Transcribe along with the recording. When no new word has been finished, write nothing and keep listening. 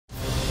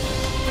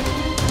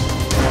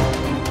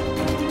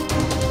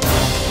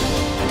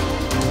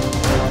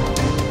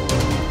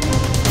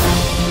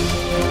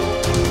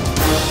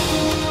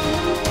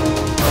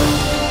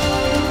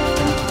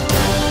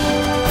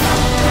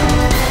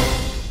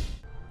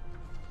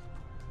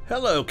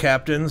Hello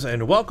captains,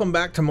 and welcome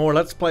back to more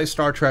Let's Play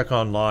Star Trek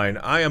Online.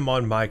 I am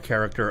on my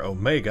character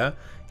Omega.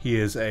 He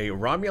is a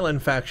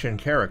Romulan faction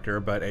character,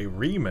 but a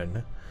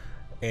Reman,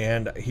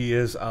 and he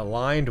is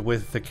aligned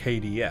with the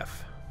KDF.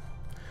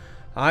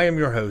 I am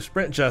your host,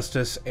 Brent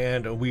Justice,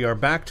 and we are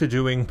back to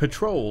doing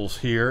patrols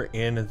here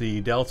in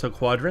the Delta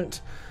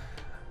Quadrant.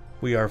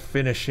 We are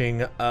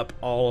finishing up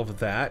all of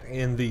that.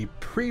 In the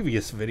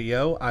previous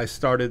video, I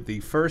started the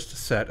first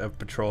set of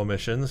patrol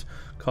missions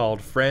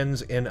called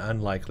Friends in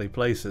Unlikely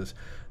Places.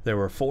 There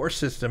were 4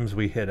 systems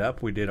we hit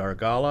up. We did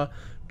Argala,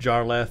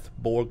 Jarleth,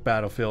 Borg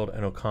Battlefield,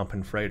 and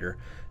Ocampan Freighter.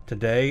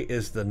 Today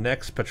is the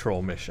next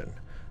patrol mission.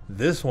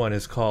 This one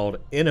is called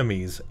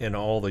Enemies in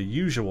All the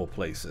Usual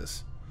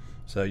Places.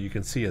 So you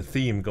can see a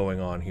theme going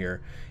on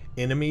here.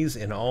 Enemies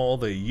in all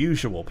the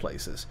usual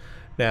places.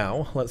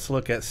 Now, let's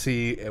look at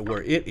see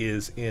where it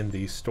is in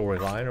the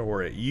storyline, or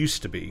where it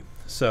used to be.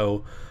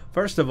 So,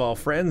 first of all,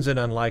 Friends in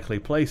Unlikely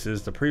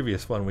Places, the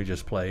previous one we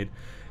just played,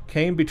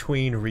 came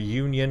between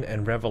Reunion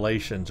and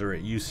Revelations, or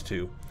it used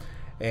to.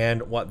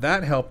 And what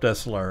that helped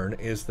us learn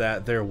is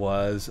that there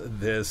was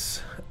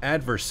this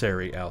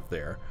adversary out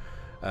there.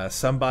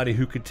 Somebody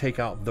who could take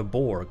out the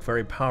Borg,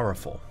 very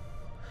powerful.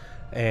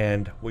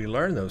 And we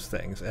learned those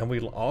things. And we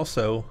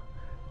also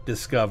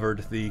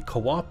discovered the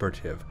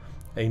Cooperative,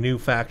 a new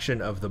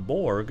faction of the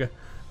Borg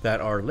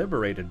that are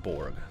liberated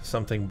Borg,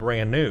 something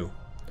brand new.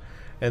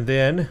 And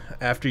then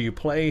after you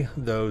play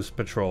those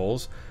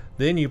patrols,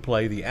 then you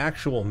play the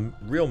actual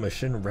real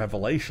mission,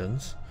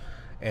 Revelations,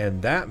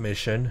 and that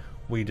mission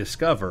we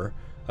discover,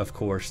 of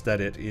course,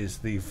 that it is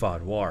the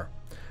Vaudoir.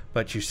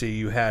 But you see,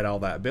 you had all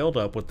that build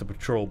up with the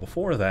patrol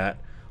before that,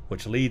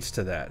 which leads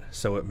to that,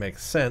 so it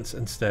makes sense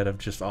instead of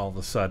just all of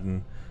a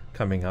sudden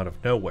coming out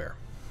of nowhere.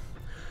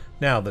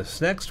 Now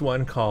this next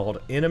one,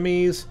 called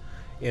Enemies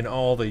in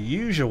All the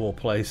Usual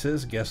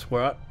Places, guess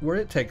what? Where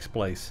it takes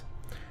place?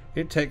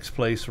 It takes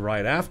place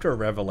right after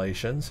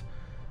Revelations,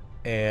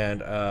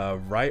 and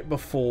right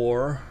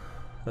before,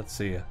 let's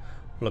see,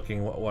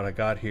 looking what I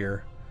got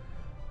here,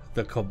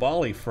 the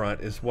Kobali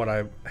front is what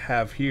I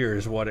have here,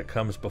 is what it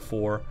comes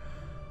before.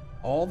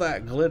 All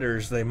that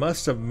glitters, they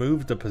must have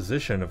moved the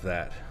position of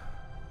that.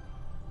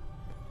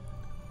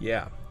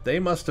 Yeah, they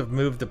must have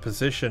moved the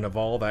position of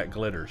all that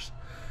glitters,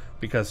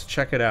 because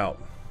check it out,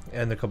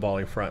 and the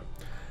Kobali front.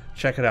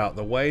 Check it out,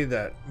 the way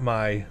that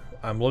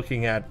I'm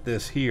looking at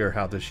this here,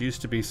 how this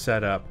used to be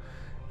set up,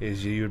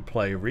 is you would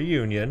play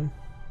Reunion,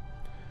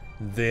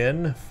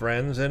 then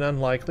Friends in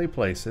Unlikely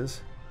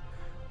Places,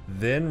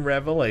 then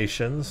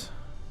Revelations,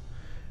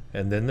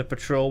 and then the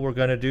patrol we're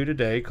going to do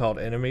today called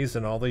Enemies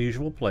in All the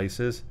Usual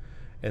Places,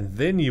 and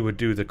then you would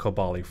do the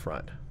Kobali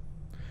front.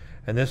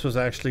 And this was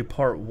actually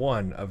part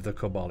 1 of the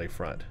Kobali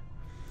front.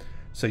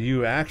 So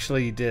you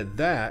actually did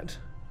that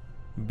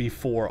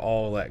before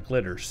all that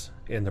glitters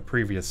in the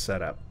previous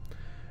setup.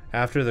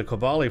 After the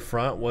Kobali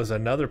front was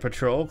another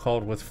patrol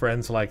called With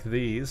Friends Like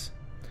These,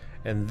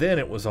 and then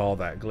it was all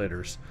that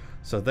glitters.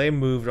 So they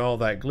moved all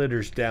that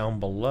glitters down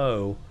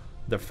below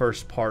the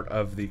first part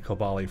of the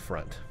Kobali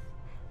front,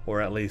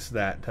 or at least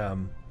that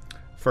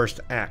first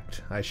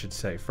act, I should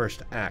say,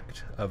 first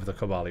act of the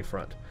Kobali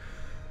front.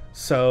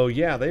 So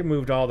yeah, they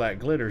moved all that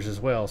glitters as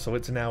well, so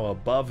it's now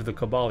above the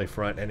Kobali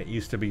front and it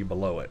used to be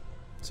below it.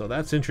 So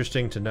that's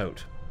interesting to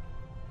note.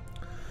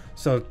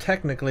 So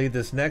technically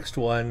this next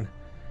one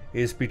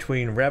is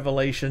between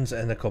Revelations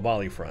and the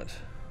Kobali front.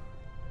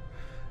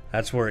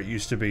 That's where it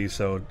used to be,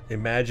 so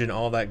imagine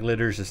all that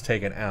glitters is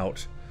taken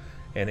out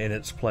and in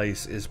its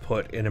place is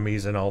put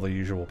Enemies in All the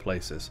Usual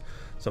Places.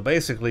 So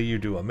basically you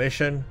do a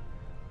mission,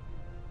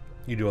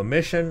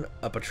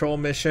 a patrol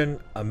mission,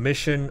 a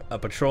mission, a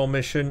patrol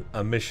mission,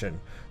 a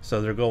mission.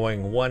 So they're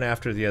going one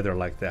after the other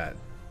like that.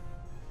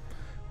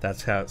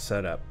 That's how it's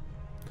set up.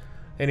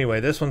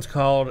 Anyway, this one's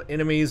called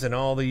Enemies in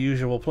All the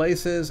Usual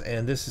Places,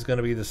 and this is going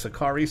to be the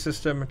Sakari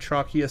system,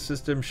 Trachea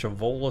system,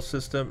 Shavola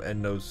system,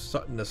 and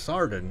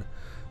Nasardan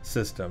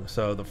system.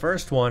 So the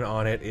first one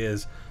on it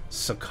is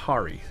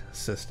Sakari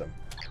system.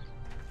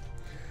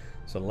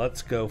 So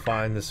let's go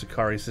find the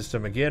Sakari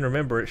system again.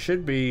 Remember, it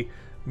should be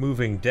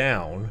moving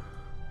down.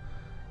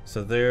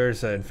 So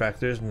there's, in fact,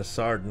 there's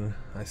Nasardan.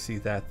 I see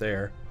that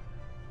there.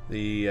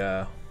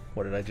 The,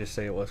 what did I just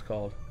say it was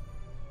called?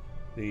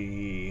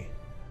 The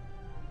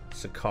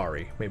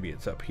Sakari. Maybe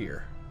it's up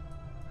here.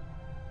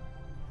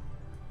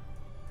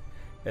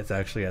 It's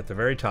actually at the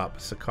very top,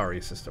 Sakari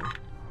system.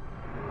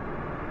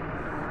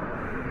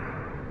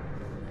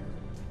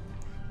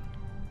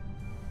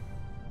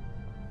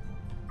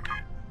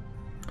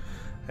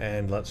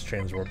 And let's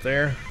transwarp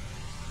there.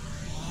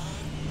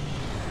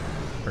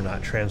 Or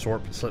not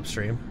transwarp,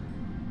 slipstream.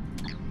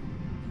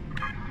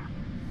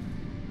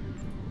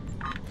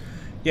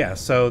 Yeah,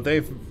 so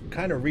they've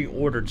kind of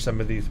reordered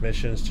some of these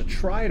missions to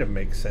try to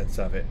make sense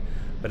of it,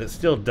 but it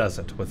still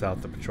doesn't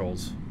without the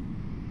patrols.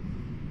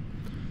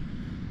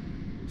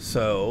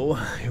 So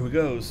here we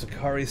go,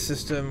 Sakari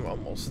system,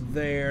 almost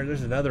there.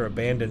 There's another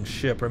abandoned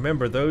ship.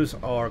 Remember, those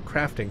are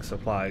crafting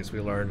supplies we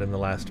learned in the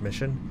last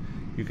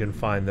mission. You can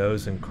find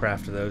those and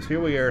craft those.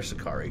 Here we are,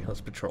 Sakari. Let's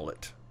patrol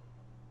it.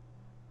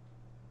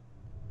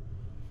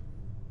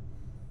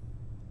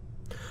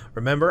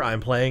 Remember, I'm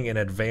playing in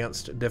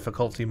advanced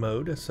difficulty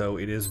mode, so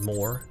it is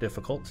more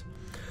difficult.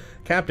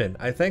 Captain,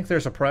 I think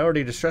there's a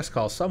priority distress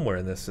call somewhere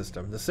in this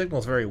system. The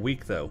signal's very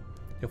weak, though.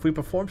 If we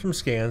perform some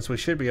scans, we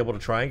should be able to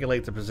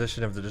triangulate the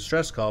position of the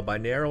distress call by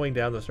narrowing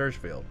down the search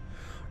field.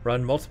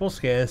 Run multiple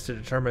scans to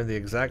determine the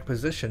exact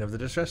position of the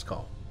distress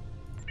call.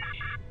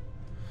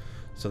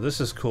 So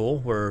this is cool.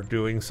 We're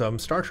doing some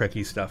Star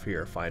Trek-y stuff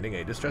here, finding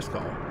a distress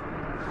call.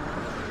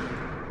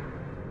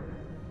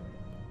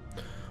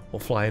 We'll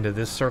fly into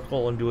this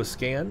circle and do a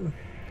scan.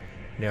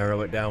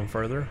 Narrow it down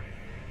further.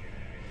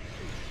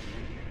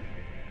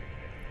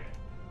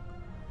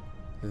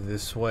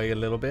 This way a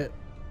little bit.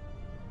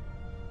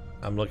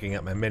 I'm looking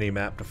at my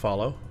mini-map to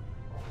follow.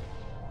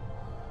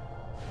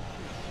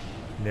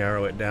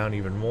 Narrow it down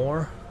even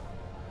more.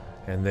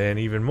 And then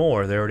even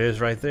more. There it is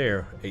right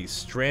there. A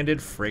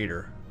stranded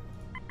freighter.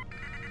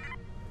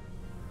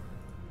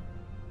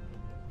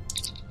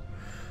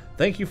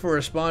 Thank you for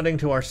responding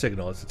to our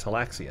signal. It's a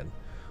Talaxian.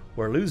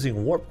 We're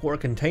losing warp core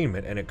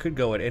containment, and it could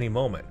go at any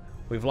moment.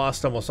 We've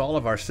lost almost all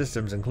of our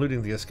systems,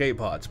 including the escape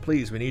pods.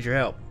 Please, we need your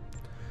help.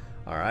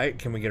 Alright,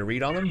 can we get a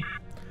read on them?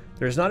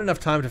 There's not enough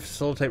time to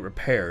facilitate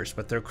repairs,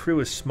 but their crew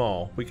is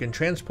small. We can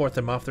transport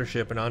them off their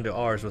ship and onto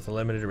ours with a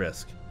limited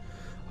risk.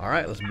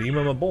 Alright, let's beam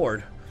them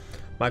aboard.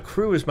 My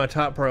crew is my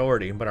top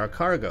priority, but our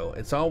cargo,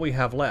 it's all we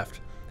have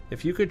left.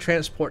 If you could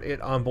transport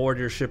it on board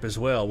your ship as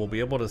well, we'll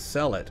be able to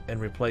sell it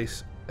and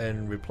replace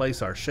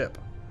our ship.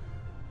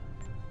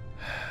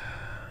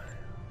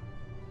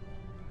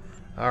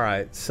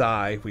 Alright,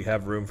 sigh, we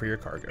have room for your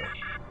cargo.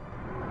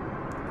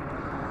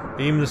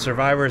 Beam the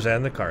survivors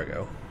and the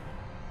cargo.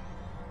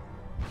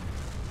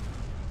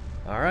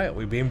 Alright,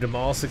 we beamed them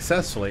all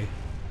successfully.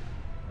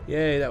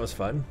 Yay, that was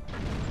fun.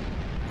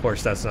 Of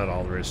course, that's not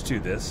all there is to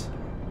this.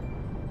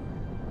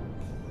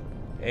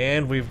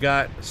 And we've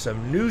got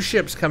some new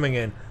ships coming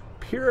in.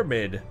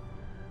 Pyramid,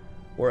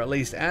 or at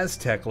least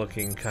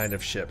Aztec-looking kind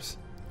of ships.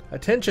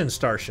 Attention,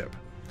 Starship.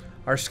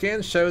 Our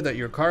scans show that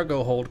your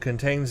cargo hold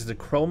contains the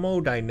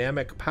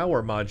chromodynamic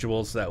power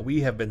modules that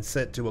we have been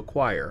sent to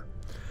acquire.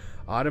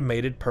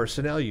 Automated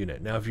personnel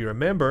unit. Now, if you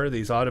remember,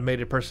 these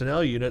automated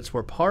personnel units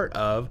were part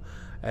of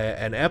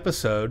an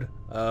episode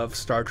of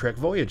Star Trek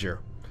Voyager.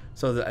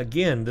 So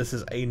again, this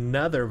is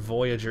another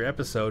Voyager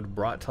episode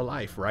brought to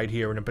life right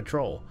here in a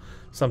patrol.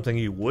 Something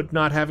you would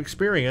not have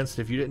experienced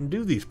if you didn't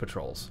do these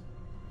patrols.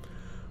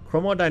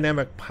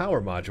 Chromodynamic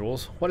power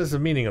modules. What is the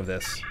meaning of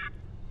this?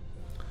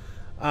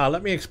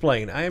 Let me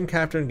explain. I am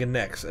Captain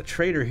Ganex, a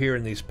trader here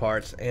in these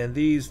parts, and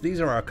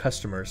these are our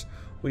customers.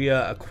 We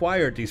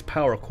acquired these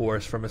power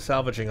cores from a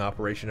salvaging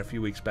operation a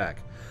few weeks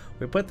back.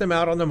 We put them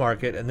out on the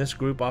market, and this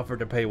group offered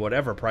to pay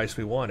whatever price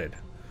we wanted.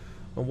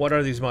 And what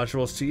are these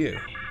modules to you?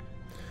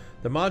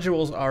 The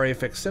modules are a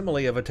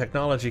facsimile of a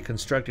technology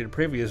constructed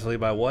previously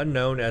by one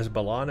known as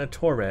Belana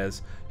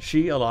Torres.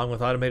 She, along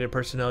with Automated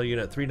Personnel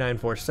Unit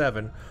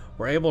 3947,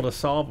 were able to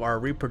solve our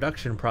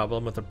reproduction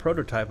problem with a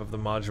prototype of the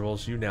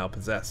modules you now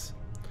possess.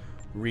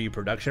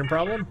 Reproduction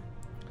problem?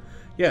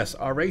 Yes,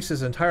 our race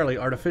is entirely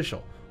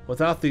artificial.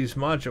 Without these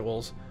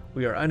modules,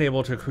 we are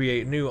unable to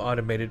create new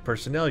automated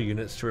personnel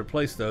units to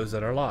replace those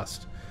that are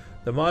lost.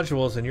 The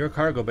modules in your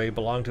cargo bay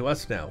belong to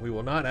us now. We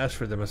will not ask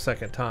for them a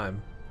second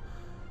time.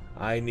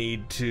 I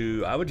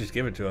would just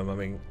give it to them. I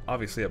mean,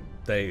 obviously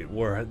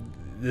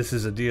this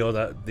is a deal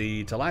that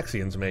the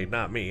Talaxians made,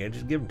 not me. I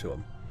just give them to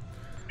them.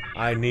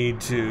 I need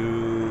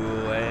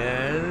to,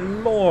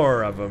 and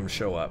more of them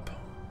show up.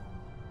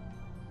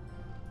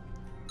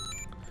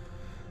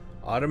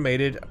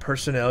 Automated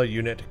Personnel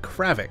Unit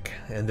Kravik,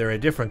 and they're a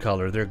different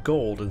color. They're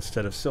gold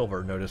instead of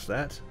silver. Notice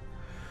that.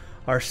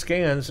 Our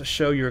scans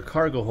show your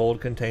cargo hold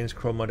contains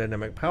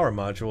chromodynamic power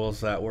modules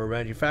that were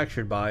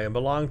manufactured by and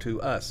belong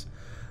to us.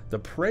 The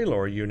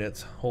Prelor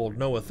units hold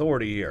no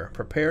authority here.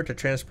 Prepare to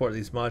transport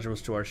these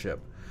modules to our ship.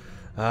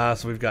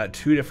 So we've got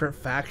two different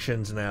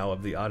factions now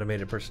of the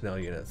automated personnel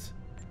units.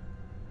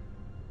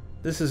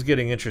 This is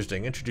getting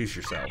interesting. Introduce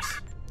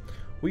yourselves.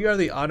 We are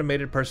the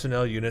automated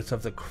personnel units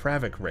of the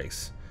Kravik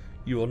race.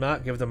 You will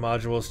not give the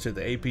modules to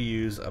the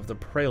APUs of the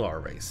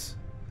Prelor race.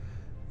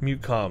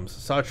 Mute comms.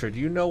 Satra, do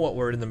you know what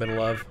we're in the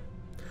middle of?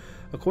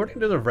 According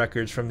to the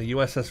records from the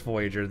USS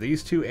Voyager,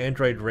 these two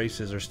android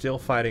races are still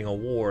fighting a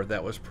war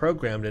that was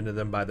programmed into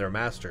them by their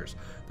masters,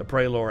 the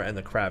Prelor and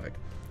the Kravik.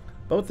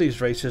 Both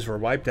these races were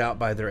wiped out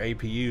by their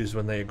APUs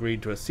when they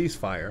agreed to a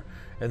ceasefire,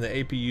 and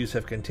the APUs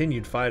have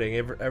continued fighting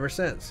ever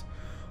since.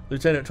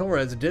 Lieutenant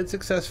Torres did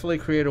successfully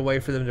create a way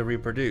for them to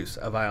reproduce,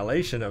 a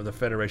violation of the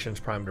Federation's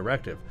Prime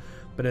Directive,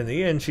 but in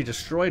the end she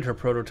destroyed her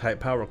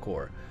prototype power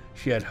core.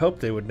 She had hoped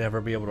they would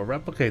never be able to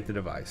replicate the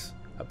device.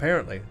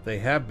 Apparently, they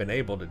have been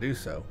able to do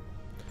so.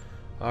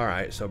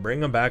 Alright, so bring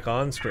them back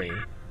on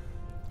screen.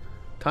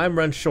 Time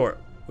runs short.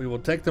 We will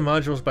take the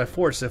modules by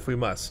force if we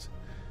must.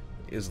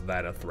 Is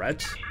that a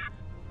threat?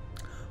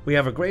 We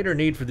have a greater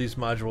need for these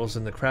modules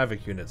than the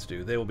Kravik units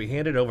do. They will be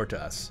handed over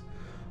to us.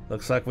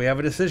 Looks like we have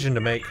a decision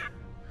to make.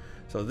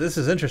 So this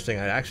is interesting.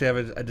 I actually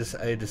have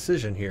a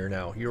decision here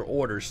now. Your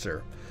orders,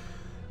 sir.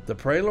 The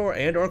Prelor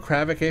and or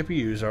Kravik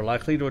APUs are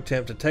likely to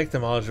attempt to take the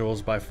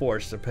modules by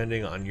force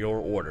depending on your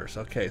orders.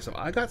 Okay, so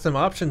I got some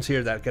options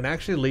here that can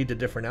actually lead to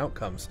different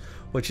outcomes,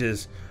 which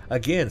is,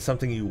 again,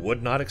 something you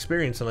would not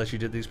experience unless you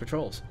did these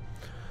patrols.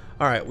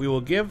 Alright, we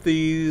will give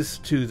these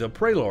to the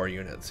Prelor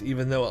units,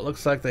 even though it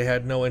looks like they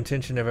had no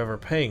intention of ever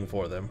paying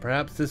for them.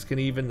 Perhaps this can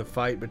even the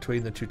fight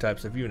between the two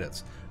types of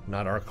units.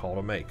 Not our call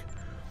to make.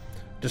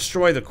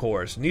 Destroy the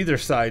cores. Neither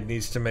side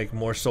needs to make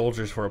more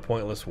soldiers for a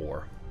pointless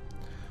war.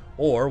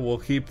 Or we'll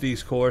keep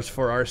these cores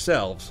for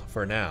ourselves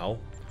for now.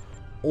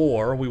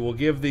 Or we will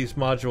give these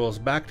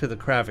modules back to the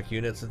Kravik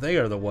units. They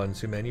are the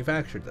ones who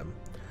manufactured them.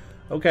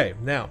 Okay,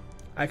 now,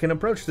 I can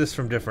approach this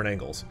from different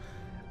angles.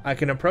 I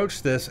can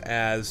approach this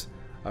as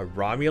a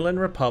Romulan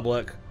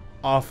Republic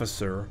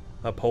officer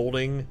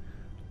upholding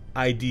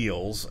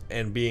ideals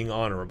and being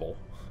honorable,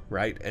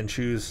 right? And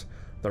choose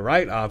the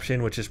right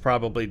option, which is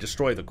probably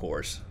destroy the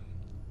cores.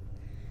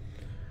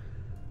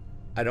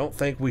 I don't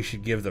think we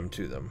should give them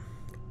to them.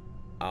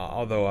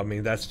 Although, I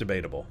mean, that's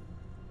debatable.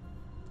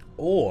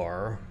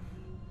 Or,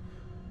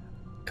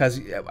 because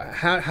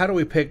how do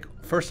we pick,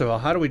 first of all,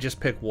 how do we just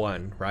pick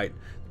one, right?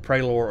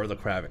 Prelor or the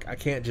Kravik? I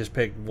can't just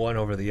pick one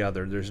over the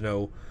other. There's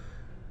no,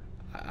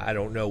 I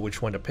don't know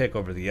which one to pick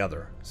over the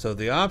other. So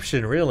the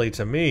option really,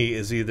 to me,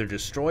 is either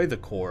destroy the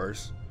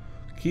cores,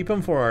 keep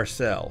them for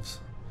ourselves.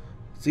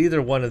 It's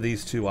either one of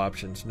these two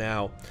options.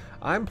 Now,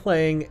 I'm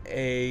playing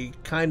a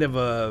kind of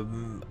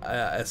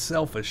a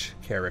selfish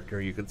character,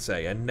 you could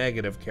say, a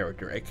negative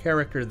character, a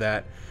character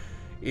that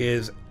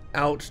is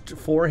out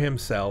for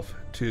himself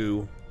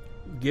to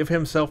give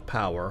himself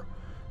power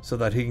so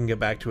that he can get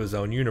back to his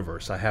own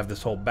universe. I have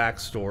this whole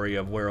backstory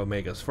of where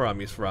Omega's from.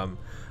 He's from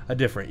a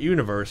different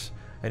universe,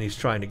 and he's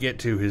trying to get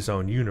to his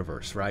own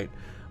universe, right?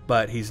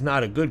 But he's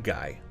not a good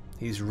guy.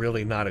 He's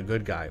really not a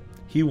good guy.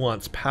 He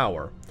wants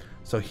power.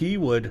 So he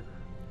would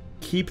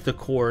keep the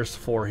cores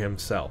for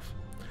himself.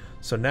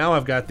 So now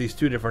I've got these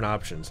two different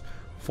options.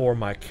 For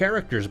my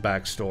character's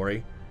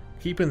backstory,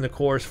 keeping the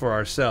cores for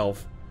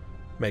ourselves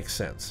makes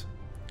sense.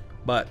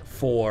 But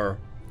for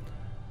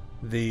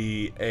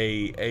a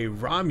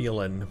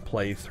Romulan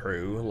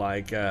playthrough,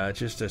 like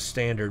just a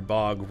standard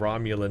bog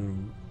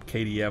Romulan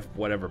KDF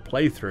whatever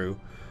playthrough,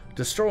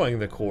 destroying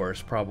the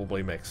cores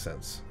probably makes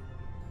sense.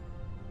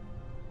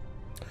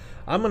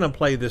 I'm going to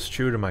play this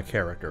true to my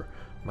character.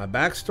 My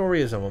backstory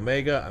is I'm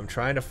Omega. I'm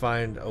trying to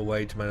find a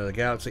way to another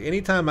galaxy.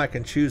 Anytime I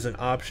can choose an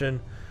option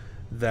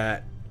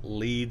that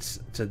leads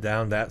to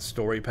down that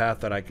story path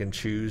that I can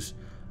choose,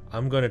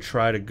 I'm going to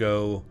try to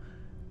go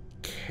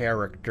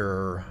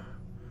character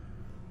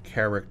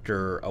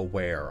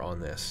aware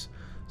on this.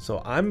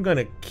 So I'm going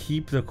to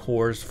keep the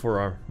cores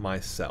for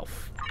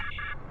myself.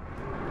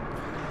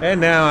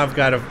 And now I've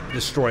got to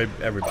destroy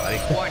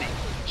everybody. Warning,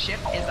 ship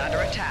is under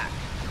attack.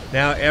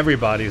 Now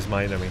everybody's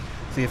my enemy.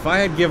 See, if I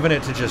had given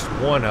it to just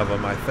one of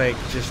them, I think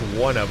just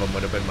one of them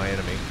would have been my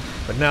enemy.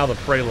 But now the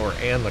Prelor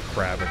and the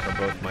Kravik are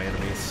both my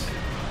enemies,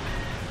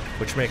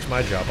 which makes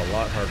my job a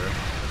lot harder.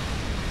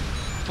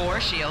 4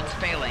 shields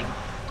failing.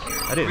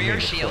 I didn't Rear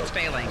mean to shields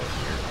click. failing.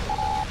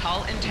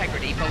 Hull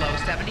integrity below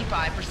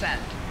 75%.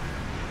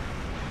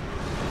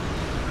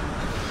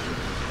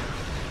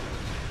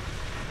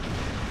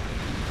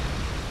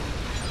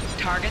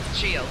 Target's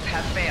shields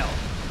have failed.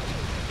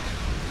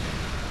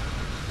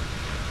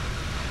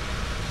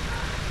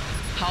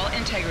 Hull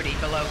integrity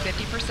below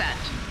 50%.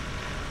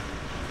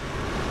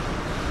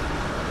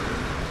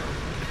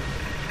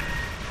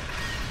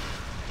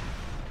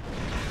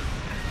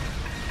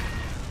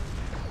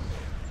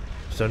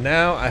 So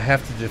now I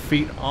have to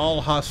defeat all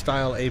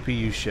hostile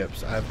APU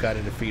ships. I've got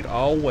to defeat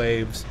all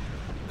waves.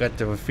 I've got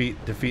to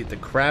defeat the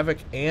Kravik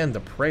and the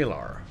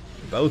Prelor.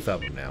 Both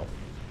of them now.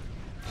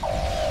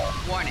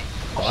 Warning.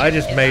 Well, I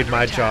just made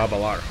my job a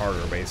lot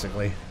harder,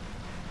 basically.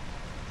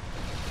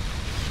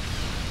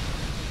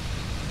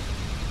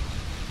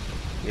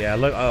 Yeah,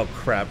 look, oh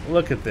crap,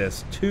 look at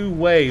this. 2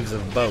 waves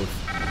of both.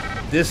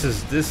 This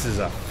is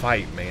a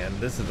fight, man.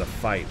 This is a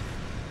fight.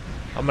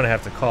 I'm gonna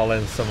have to call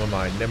in some of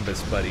my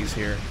Nimbus buddies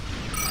here.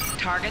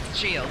 Target's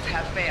shields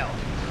have failed.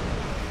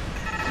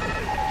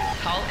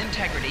 Hull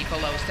integrity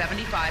below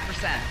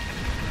 75%.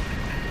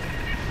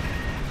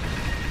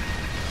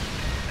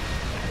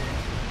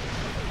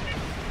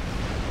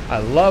 I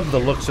love the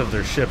looks of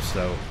their ships,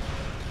 though.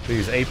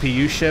 These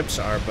APU ships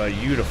are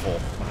beautiful.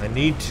 I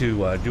need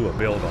to do a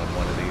build on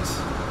one of these.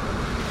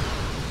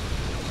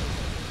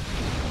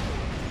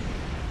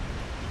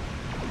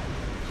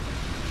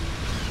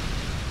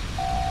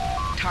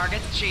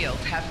 Target's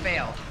shields have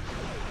failed.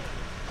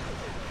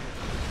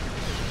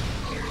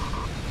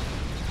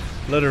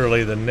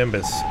 Literally, the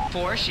Nimbus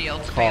 4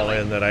 shields call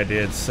failing. in that I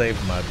did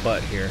saved my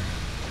butt here.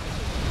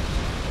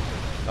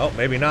 Oh,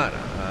 maybe not.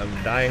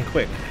 I'm dying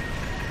quick.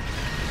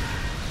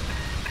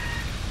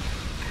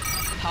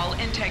 Hull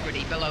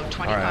integrity below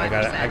 25%. Alright,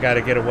 I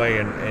gotta get away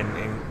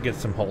and get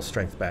some hull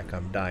strength back.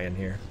 I'm dying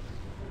here.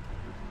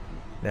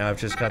 Now I've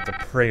just got the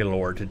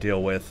Prelor to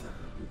deal with.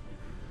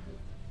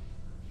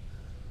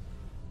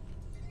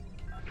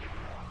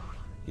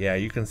 Yeah,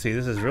 you can see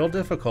this is real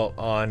difficult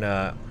on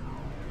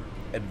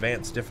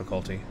advanced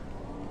difficulty.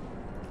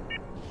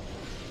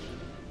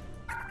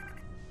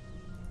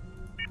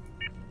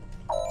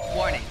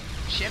 Warning.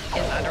 Ship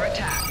is under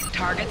attack.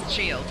 Target's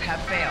shields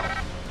have failed.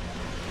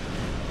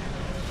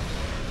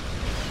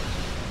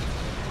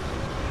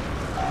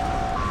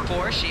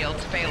 Four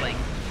shields failing.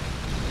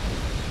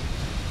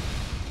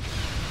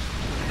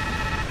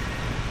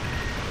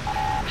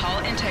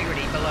 Hull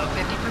integrity below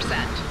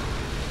 50%.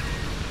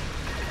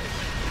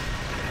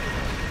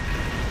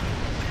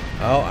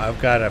 Oh, I've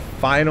got a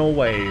final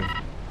wave.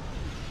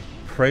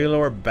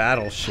 Prelor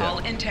battleship. Hull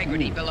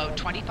integrity below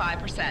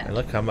 25%. And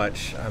look how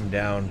much I'm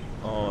down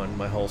on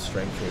my hull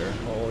strength here.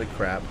 Holy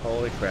crap,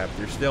 holy crap.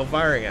 They're still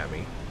firing at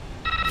me.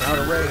 Out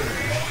of range.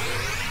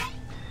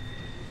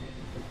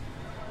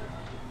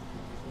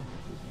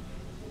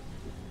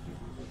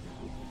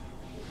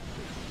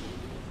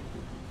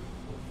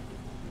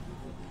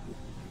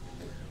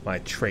 My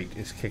trait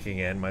is kicking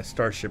in, my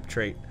starship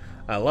trait.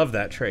 I love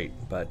that trait,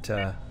 but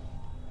alright,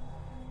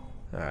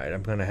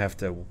 I'm gonna have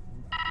to...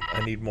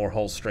 I need more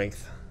hull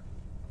strength.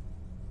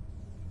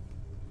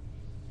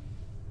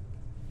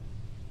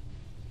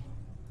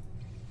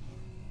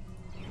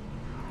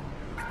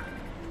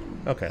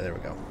 Okay, there we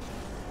go.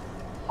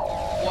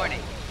 Warning.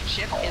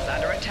 Ship is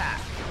under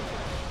attack.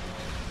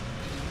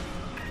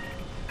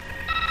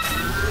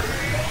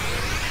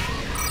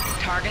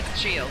 Target's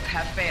shields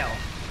have failed.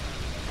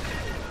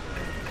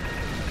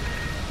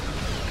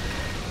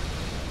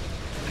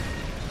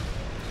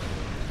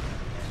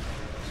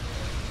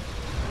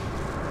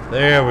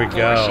 There we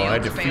go. I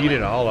shields defeated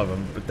failing. all of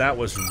them, but that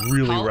was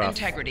really Hull rough.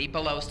 integrity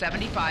below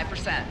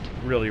 75%.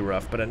 Really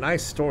rough, but a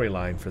nice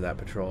storyline for that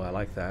patrol. I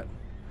like that.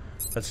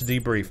 Let's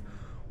debrief.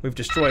 We've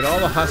destroyed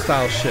all the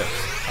hostile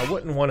ships. I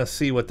wouldn't want to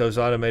see what those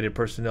automated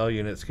personnel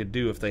units could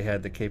do if they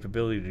had the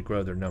capability to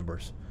grow their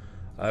numbers.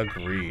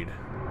 Agreed.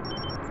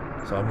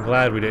 So I'm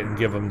glad we didn't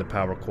give them the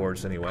power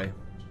cores anyway.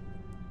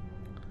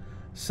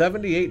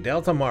 78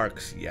 Delta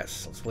marks.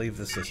 Yes, let's leave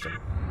the system.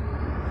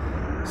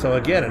 So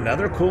again,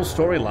 another cool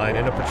storyline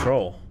in a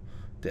patrol.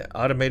 The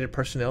automated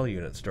personnel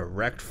units,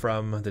 direct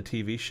from the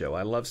TV show.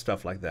 I love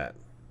stuff like that.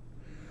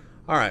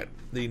 Alright,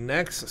 the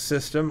next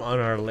system on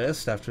our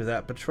list after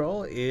that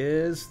patrol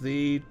is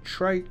the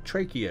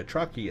trachea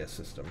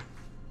system.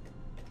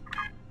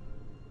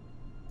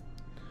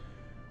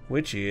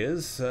 Which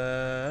is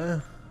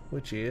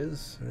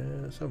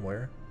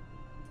somewhere.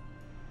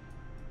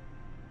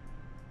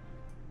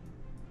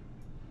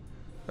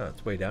 Oh,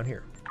 it's way down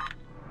here.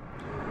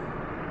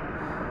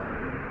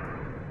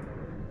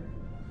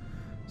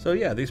 So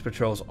yeah, these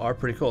patrols are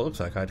pretty cool. Looks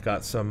like I've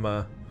got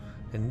some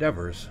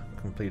endeavors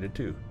completed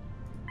too.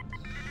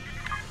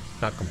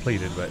 Not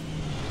completed, but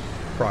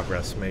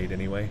progress made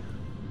anyway.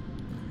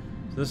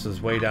 So this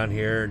is way down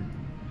here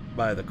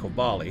by the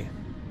Kobali.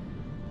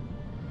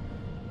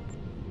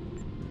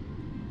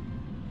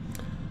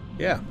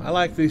 Yeah, I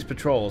like these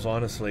patrols,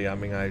 honestly. I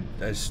mean,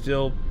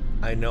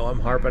 I know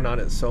I'm harping on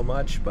it so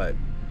much, but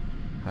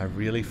I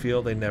really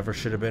feel they never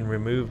should have been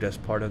removed as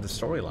part of the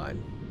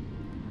storyline.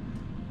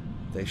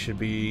 They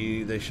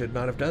should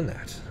not have done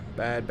that.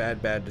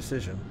 Bad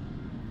decision.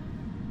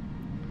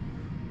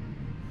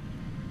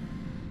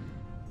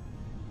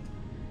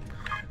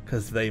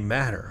 Because they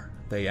matter.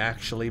 They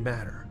actually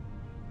matter.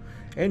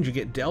 And you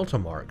get Delta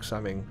marks. I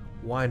mean,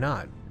 why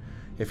not?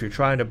 If you're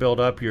trying to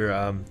build up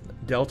your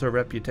Delta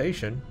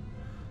reputation,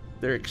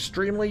 they're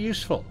extremely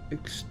useful.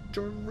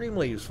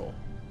 Extremely useful.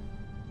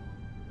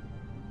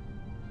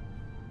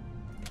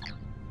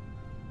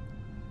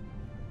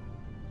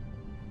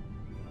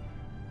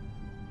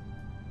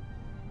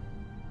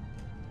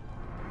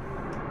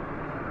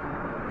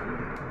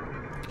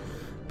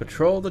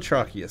 Patrol the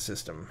Trachea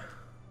system.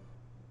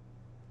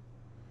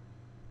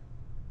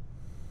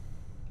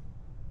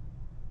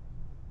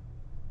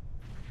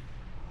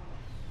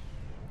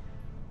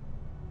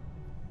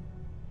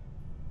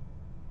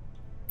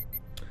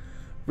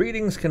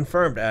 Readings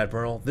confirmed,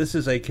 Admiral. This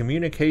is a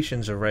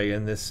communications array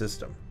in this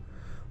system.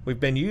 We've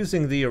been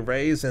using the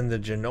arrays in the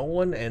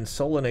Genolan and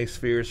Solanae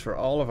spheres for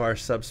all of our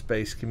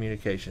subspace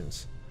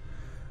communications.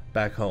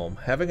 Back home,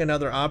 having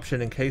another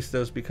option in case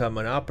those become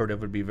inoperative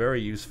would be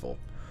very useful.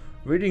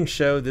 Readings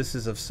show this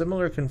is of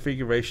similar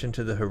configuration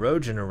to the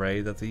Hirogen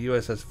array that the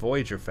USS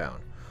Voyager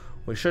found.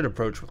 We should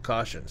approach with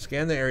caution.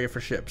 Scan the area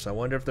for ships. I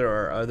wonder if there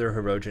are other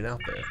Hirogen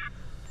out there.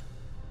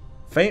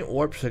 Faint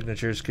warp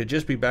signatures could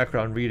just be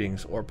background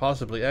readings, or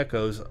possibly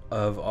echoes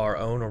of our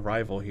own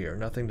arrival here.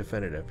 Nothing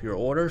definitive. Your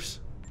orders?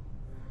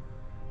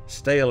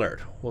 Stay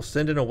alert. We'll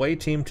send an away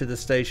team to the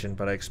station,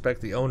 but I expect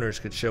the owners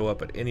could show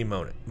up at any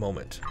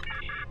moment.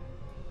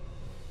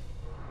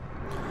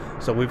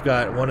 So we've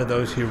got one of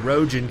those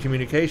Hirogen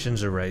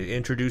communications array,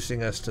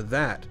 introducing us to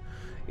that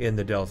in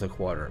the Delta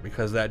Quadrant,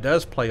 because that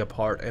does play a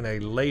part in a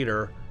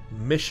later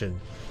mission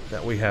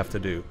that we have to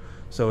do.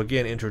 So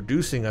again,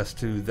 introducing us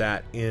to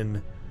that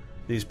in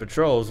these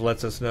patrols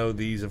lets us know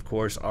these, of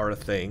course, are a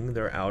thing.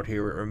 They're out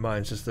here. It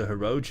reminds us the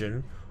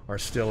Hirogen are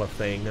still a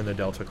thing in the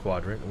Delta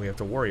Quadrant, and we have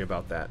to worry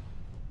about that.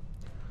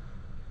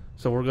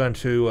 So we're going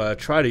to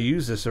try to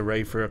use this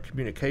array for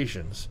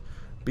communications.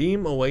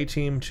 Beam away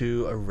team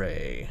to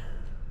array.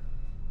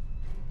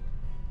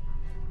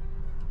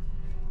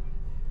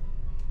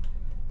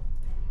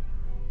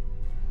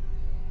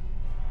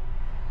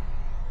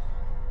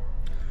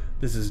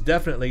 This is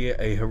definitely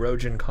a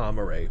Hirogen comm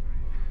array.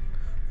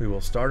 We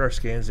will start our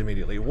scans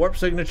immediately. Warp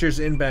signatures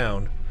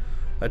inbound.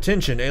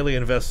 Attention,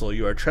 alien vessel.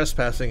 You are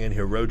trespassing in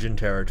Hirogen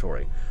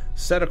territory.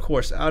 Set a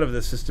course out of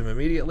the system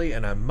immediately,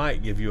 and I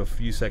might give you a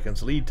few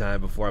seconds lead time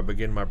before I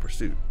begin my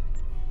pursuit.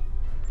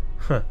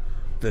 Huh.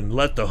 Then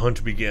let the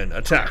hunt begin.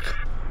 Attack!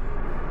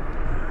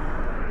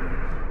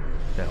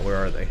 Now, where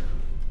are they?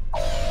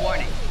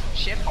 Warning.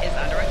 Ship is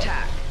under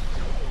attack.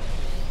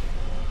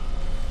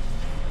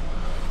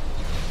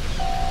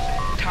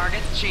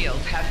 Target's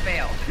shields have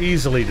failed.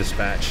 Easily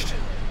dispatched.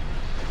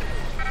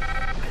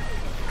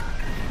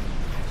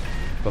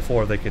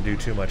 Before they could do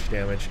too much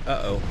damage.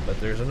 Uh-oh, but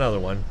there's another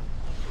one.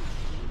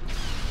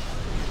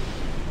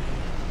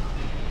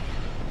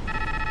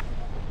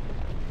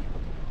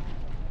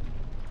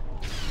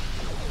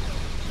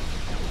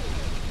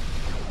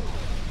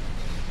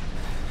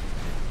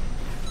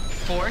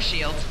 Four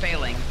shields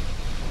failing.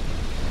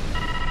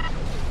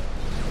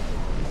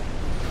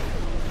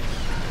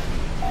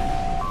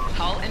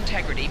 Hull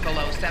integrity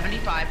below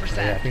 75%.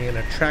 Yeah, being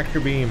a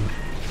tractor beam.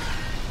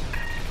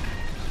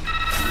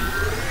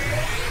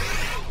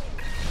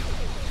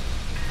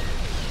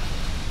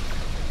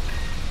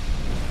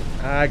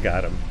 I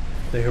got him.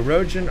 The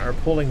Hirogen are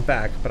pulling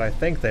back, but I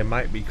think they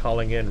might be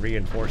calling in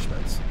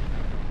reinforcements.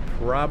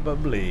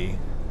 Probably.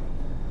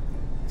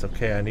 It's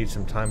okay, I need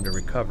some time to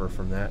recover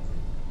from that.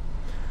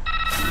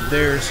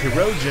 There's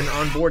Hirogen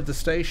on board the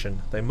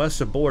station. They must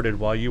have boarded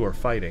while you were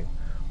fighting.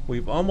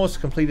 We've almost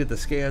completed the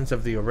scans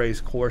of the array's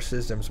core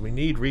systems. We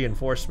need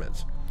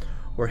reinforcements.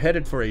 We're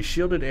headed for a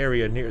shielded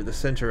area near the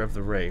center of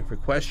the array.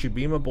 Request you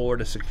beam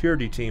aboard a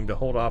security team to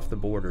hold off the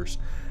boarders,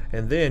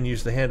 and then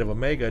use the Hand of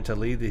Omega to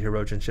lead the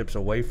Hirogen ships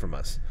away from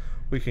us.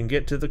 We can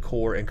get to the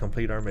core and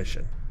complete our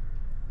mission.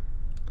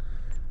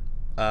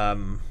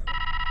 Well,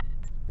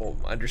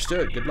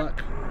 understood. Good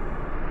luck.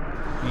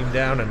 Beam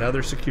down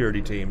another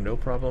security team. No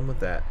problem with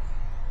that.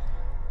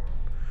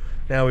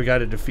 Now we got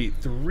to defeat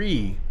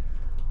 3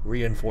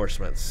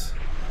 reinforcements.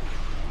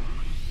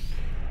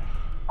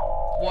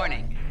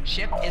 Warning.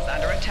 Ship is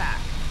under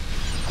attack.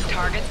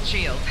 Target's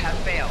shields have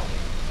failed.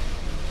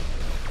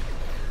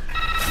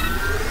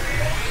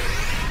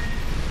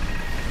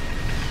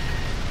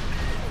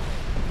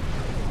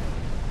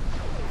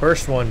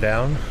 First one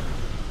down.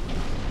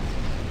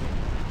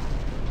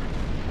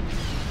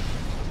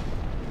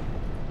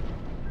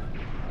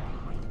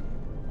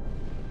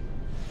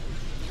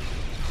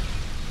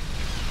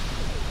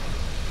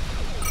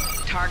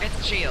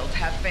 Target's shields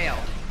have failed.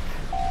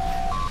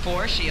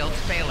 4 shields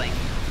failing.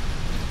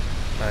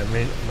 I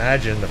mean,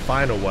 imagine the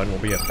final one will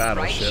be a Right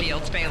battleship.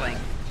 shields failing.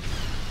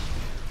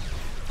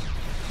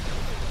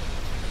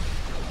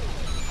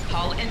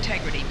 Hull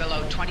integrity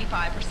below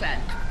 25%.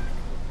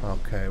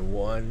 Okay,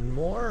 one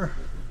more.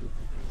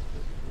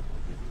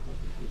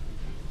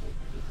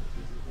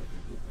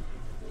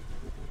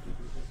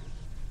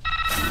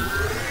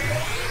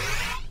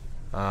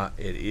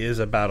 It is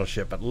a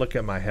battleship, but look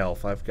at my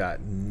health. I've got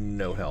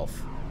no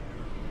health.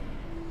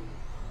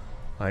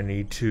 I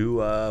need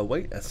to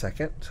wait a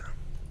second.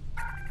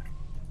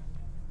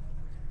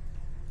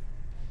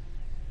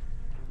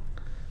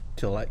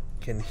 Till I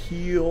can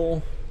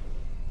heal.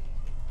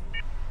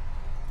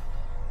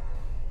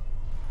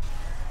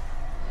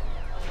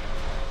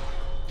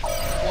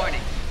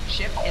 Warning.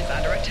 Ship is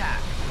under attack.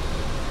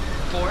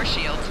 4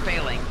 shields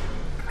failing.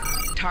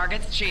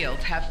 Target's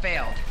shields have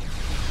failed.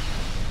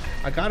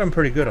 I got him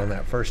pretty good on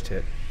that first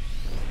hit.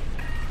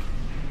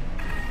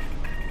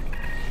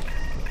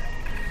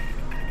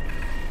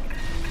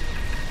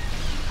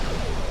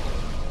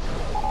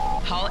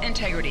 Hull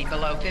integrity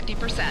below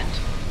 50%.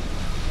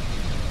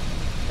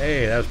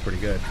 Hey, that was pretty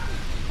good.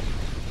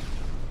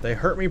 They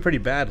hurt me pretty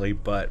badly,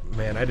 but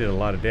man, I did a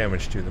lot of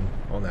damage to them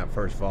on that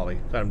first volley.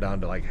 Got them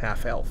down to like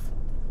half health.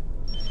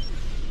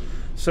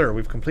 Sir,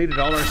 we've completed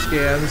all our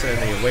scans and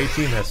the away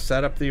team has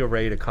set up the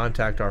array to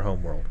contact our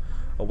homeworld.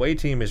 Away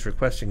team is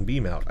requesting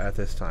beam out at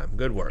this time.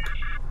 Good work.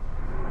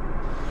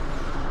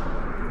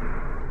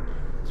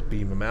 Let's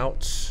beam them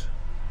out.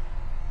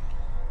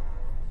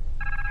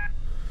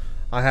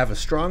 I have a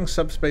strong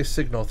subspace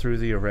signal through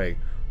the array.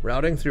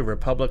 Routing through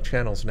Republic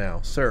channels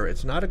now. Sir,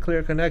 it's not a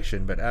clear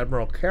connection, but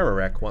Admiral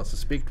Kararek wants to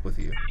speak with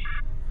you.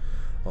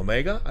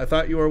 Omega, I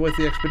thought you were with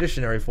the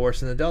Expeditionary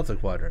Force in the Delta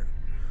Quadrant.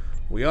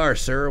 We are,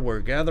 sir.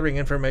 We're gathering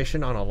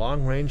information on a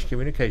long-range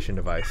communication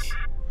device.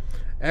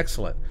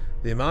 Excellent.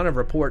 The amount of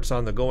reports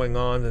on the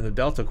going-on in the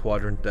Delta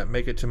Quadrant that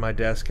make it to my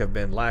desk have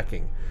been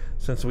lacking.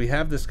 Since we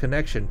have this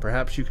connection,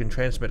 perhaps you can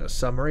transmit a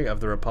summary of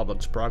the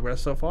Republic's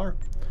progress so far?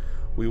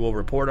 We will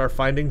report our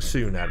findings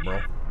soon,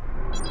 Admiral.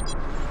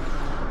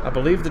 I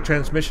believe the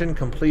transmission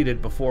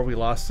completed before we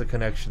lost the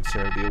connection,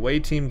 sir. The away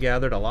team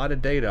gathered a lot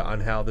of data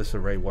on how this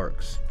array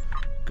works.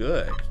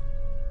 Good.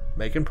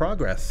 Making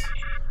progress.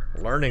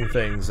 Learning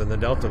things in the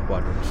Delta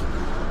Quadrants.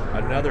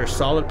 Another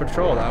solid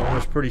patrol. That one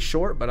was pretty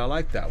short, but I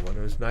like that one.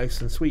 It was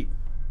nice and sweet.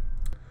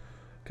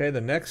 Okay,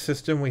 the next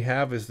system we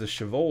have is the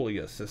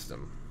Chevalier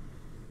system.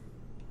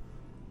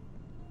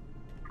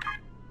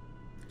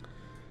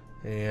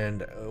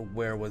 And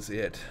where was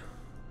it?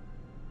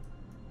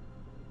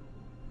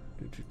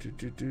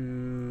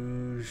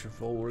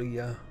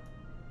 Chevalier.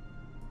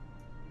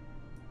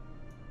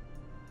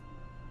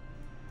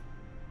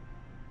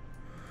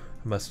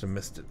 I must have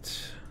missed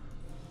it.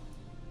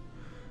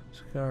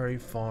 Skari,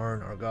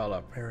 Farn,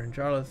 Argala,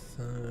 Paranjalis.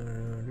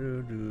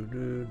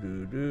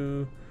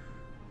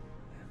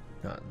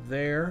 Not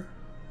there.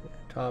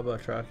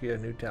 Taba, Trachea,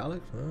 New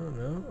Talix.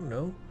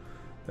 No.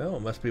 No,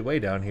 it must be way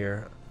down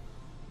here.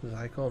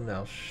 Zykel,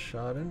 now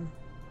Shaden.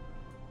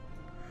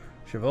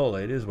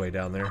 Chevalier, it is way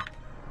down there.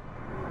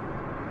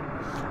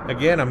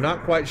 Again, I'm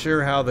not quite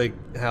sure how the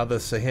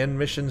Sahin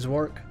missions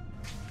work.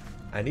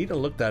 I need to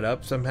look that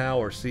up somehow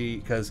or see,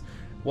 because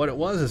what it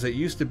was is it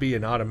used to be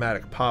an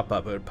automatic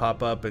pop-up. It would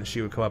pop up and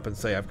she would come up and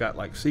say, I've got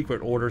like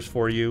secret orders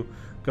for you.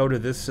 Go to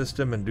this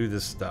system and do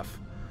this stuff.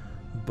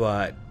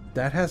 But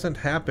that hasn't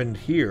happened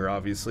here,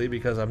 obviously,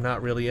 because I'm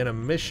not really in a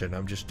mission.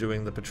 I'm just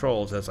doing the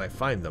patrols as I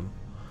find them.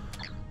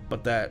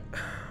 But that...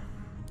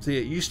 See,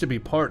 it used to be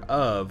part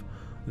of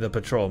the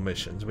patrol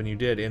missions. When you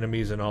did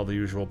enemies in all the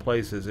usual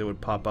places, it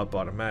would pop up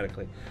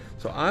automatically.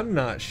 So I'm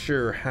not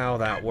sure how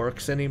that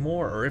works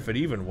anymore, or if it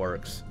even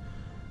works.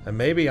 And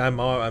maybe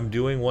I'm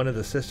doing one of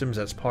the systems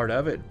that's part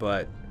of it,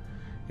 but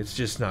it's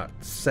just not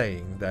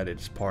saying that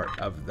it's part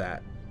of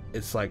that.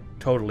 It's like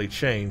totally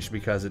changed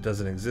because it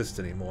doesn't exist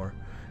anymore.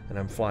 And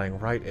I'm flying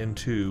right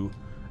into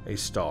a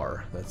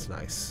star. That's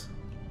nice.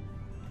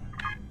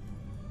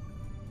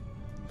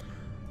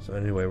 So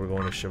anyway, we're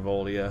going to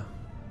Chevalier.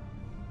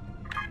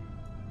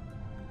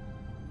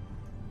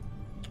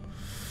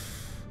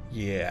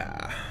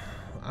 Yeah.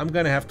 I'm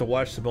going to have to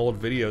watch some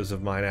old videos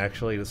of mine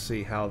actually to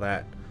see how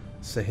that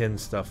Sahin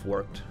stuff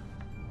worked.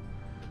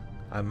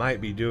 I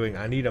might be doing...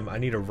 I need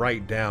to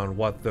write down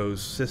what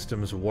those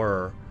systems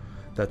were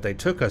that they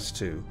took us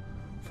to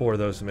for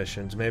those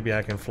missions. Maybe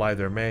I can fly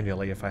there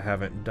manually if I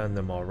haven't done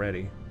them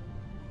already.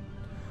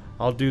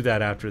 I'll do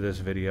that after this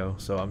video,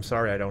 so I'm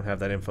sorry I don't have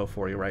that info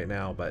for you right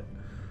now, but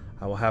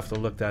I will have to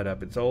look that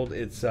up. It's old.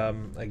 It's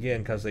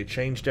again, because they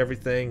changed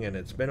everything and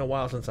it's been a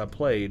while since I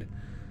played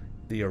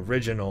the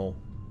original,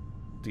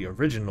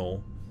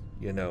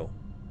 you know,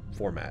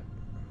 format.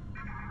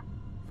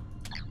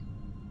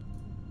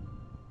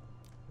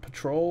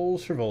 Patrol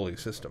Chevalier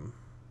system.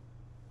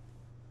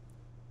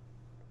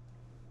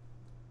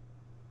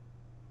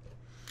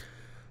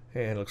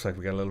 And it looks like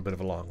we got a little bit of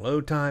a long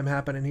load time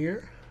happening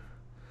here.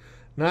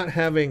 Not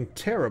having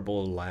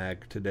terrible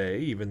lag today,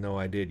 even though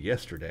I did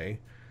yesterday.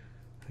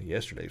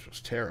 Yesterday's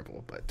was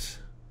terrible, but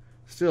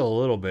still a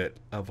little bit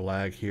of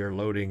lag here.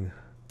 Loading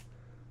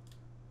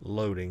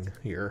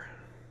here.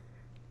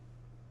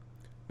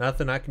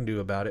 Nothing I can do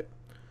about it.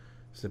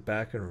 Sit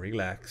back and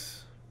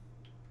relax.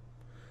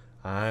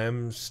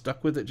 I'm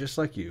stuck with it just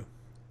like you.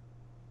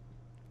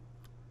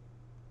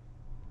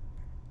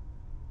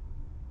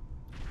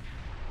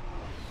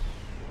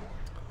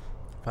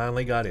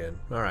 Finally got in.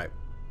 Alright.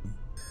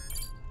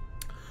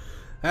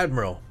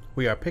 Admiral,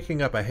 we are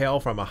picking up a hail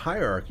from a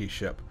hierarchy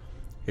ship.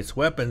 Its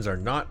weapons are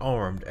not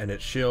armed and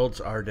its shields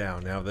are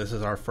down. Now this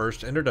is our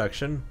first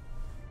introduction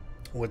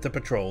with the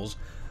patrols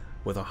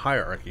with a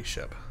hierarchy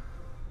ship.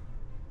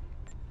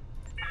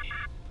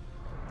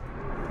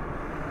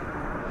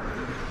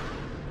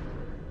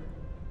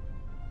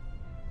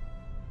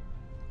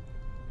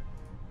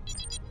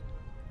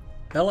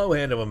 Hello,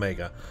 Hand of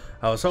Omega.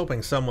 I was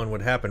hoping someone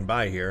would happen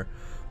by here.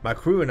 My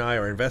crew and I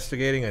are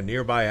investigating a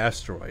nearby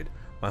asteroid.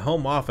 My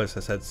home office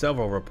has had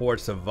several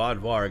reports of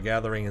Vaadwaur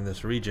gathering in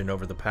this region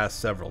over the past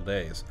several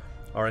days.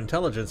 Our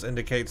intelligence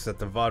indicates that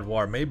the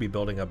Vaadwaur may be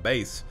building a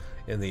base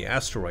in the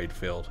asteroid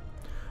field.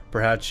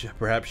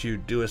 Perhaps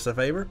you'd do us a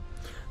favor?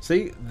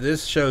 See,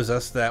 this shows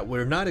us that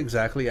we're not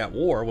exactly at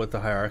war with the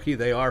hierarchy.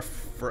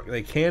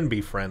 They can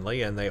be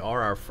friendly, and they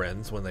are our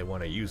friends when they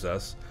want to use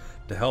us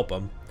to help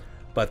them.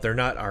 But they're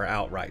not our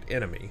outright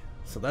enemy,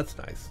 so that's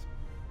nice.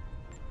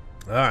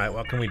 Alright,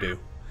 what can we do?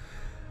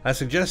 I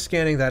suggest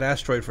scanning that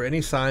asteroid for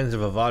any signs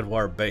of a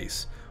Vaadwaur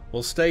base.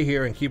 We'll stay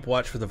here and keep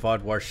watch for the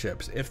Vaadwaur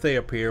ships. If they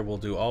appear, we'll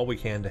do all we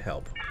can to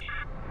help.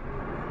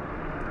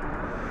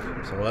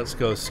 So let's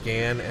go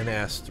scan an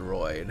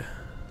asteroid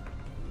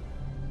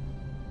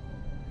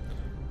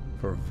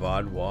for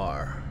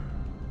Vaadwaur.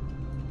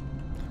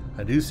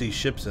 I do see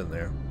ships in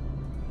there.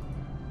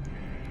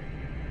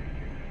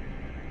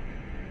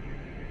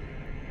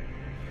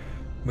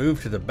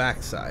 Move to the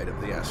backside of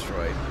the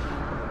asteroid.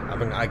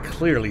 I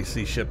clearly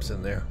see ships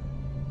in there.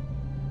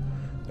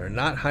 They're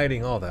not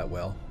hiding all that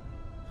well.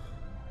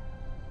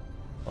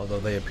 Although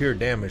they appear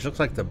damaged. Looks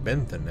like the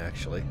Benthan,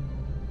 actually.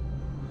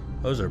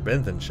 Those are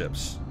Benthan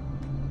ships.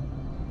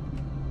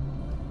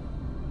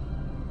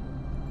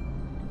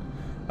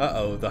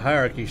 Uh-oh, the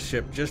hierarchy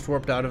ship just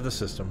warped out of the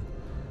system.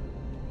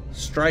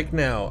 Strike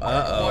now.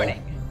 Uh-oh.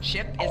 Warning.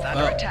 Ship is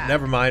under attack.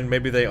 Never mind.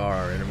 Maybe they are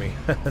our enemy.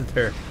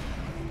 They're...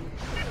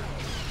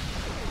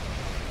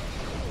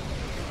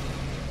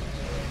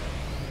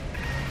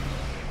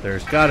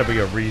 There's got to be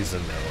a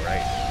reason, though,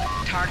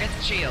 right?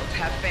 Target's shields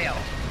have failed.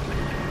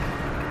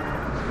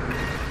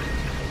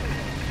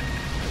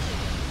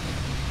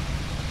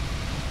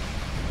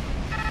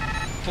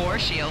 Four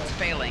shields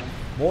failing.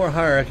 More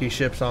hierarchy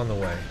ships on the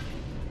way.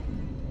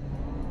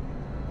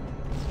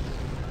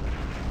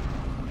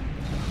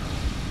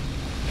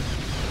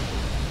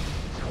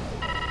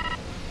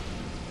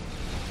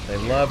 They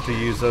love to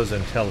use those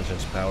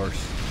intelligence powers.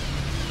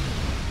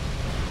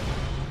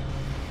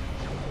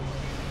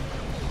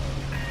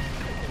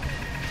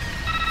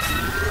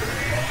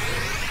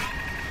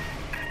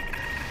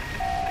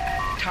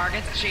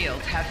 Target's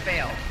shields have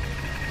failed.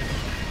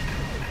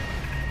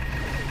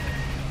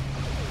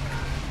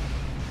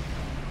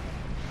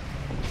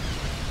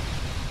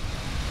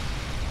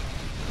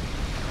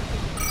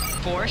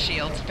 Four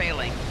shields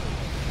failing.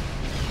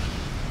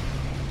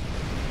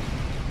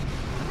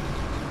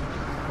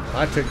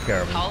 I took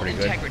care of them Hull pretty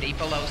good. integrity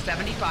below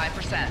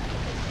 75%.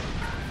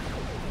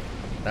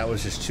 That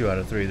was just 2 out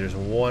of 3. There's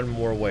one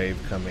more wave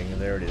coming,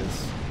 and there it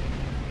is.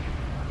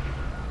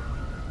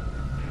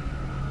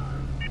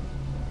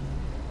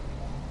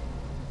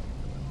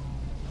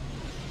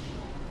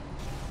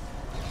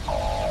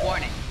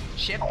 Warning,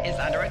 ship is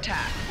under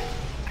attack.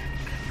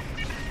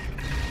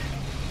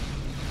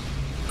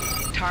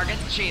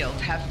 Target's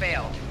shields have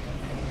failed.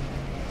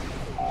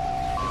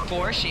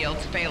 Four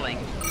shields failing.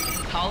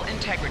 Hull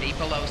integrity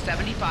below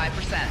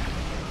 75%.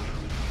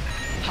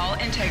 Hull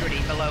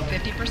integrity below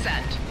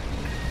 50%.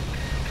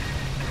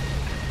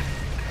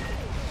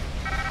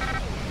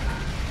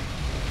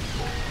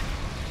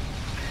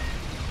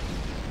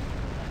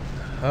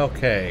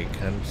 Okay,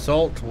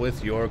 consult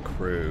with your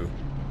crew.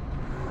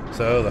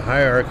 So the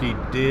hierarchy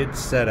did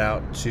set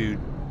out to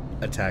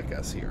attack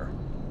us here.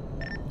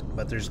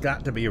 But there's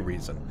got to be a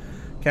reason.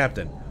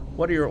 Captain,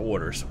 what are your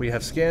orders? We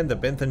have scanned the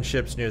Benthan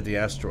ships near the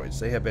asteroids.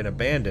 They have been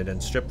abandoned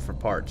and stripped for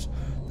parts.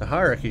 The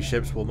hierarchy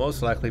ships will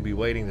most likely be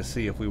waiting to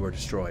see if we were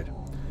destroyed.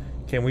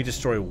 Can we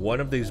destroy one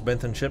of these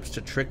Benthan ships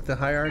to trick the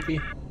hierarchy?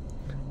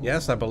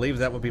 Yes, I believe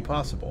that would be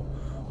possible.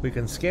 We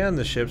can scan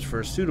the ships for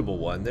a suitable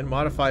one, then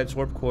modify its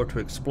warp core to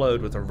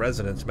explode with a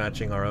resonance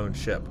matching our own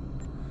ship.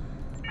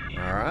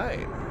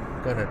 Alright.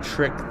 Gonna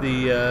trick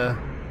the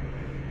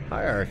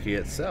hierarchy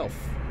itself.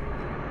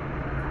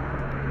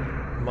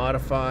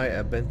 Modify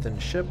a Benthan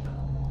ship.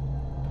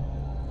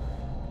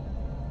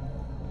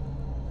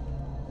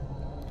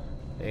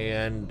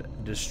 And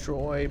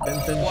destroy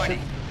Benthan Warning,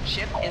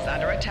 ship. ship is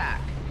under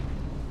attack.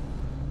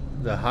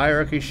 The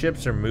hierarchy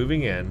ships are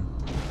moving in.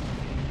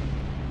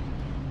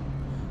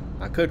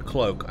 I could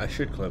cloak. I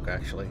should cloak,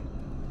 actually.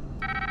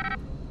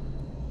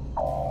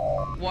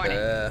 Warning,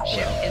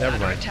 ship well, is never under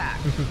mind. attack.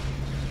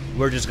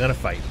 We're just gonna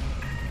fight.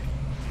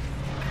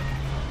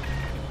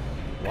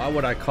 Why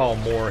would I call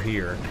more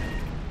here?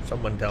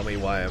 Someone tell me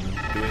why I'm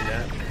doing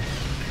that.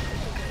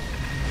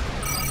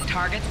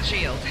 Target's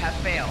shields have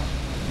failed.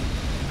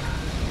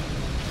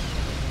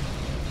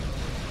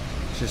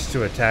 Just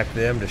to attack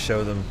them, to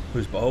show them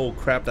who's... Oh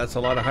crap, that's a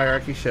lot of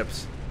hierarchy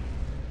ships.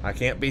 I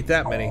can't beat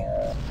that many.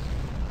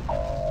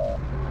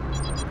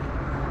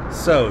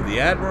 So, the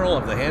Admiral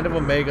of the Hand of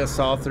Omega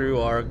saw through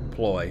our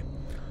ploy.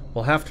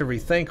 We'll have to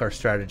rethink our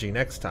strategy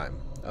next time.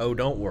 Oh,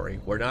 don't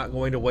worry. We're not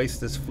going to waste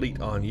this fleet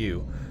on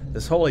you.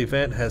 This whole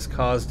event has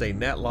caused a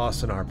net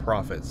loss in our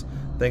profits,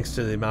 thanks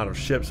to the amount of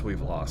ships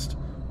we've lost.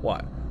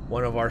 What?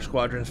 One of our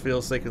squadrons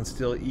feels they can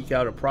still eke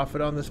out a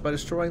profit on this by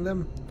destroying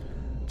them?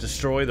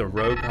 Destroy the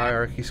rogue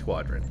hierarchy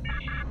squadron.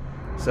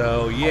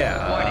 So,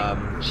 yeah,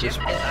 this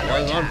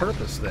was on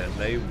purpose then.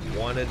 They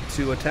wanted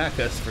to attack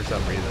us for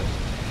some reason.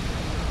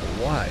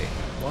 Why?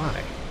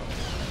 Why?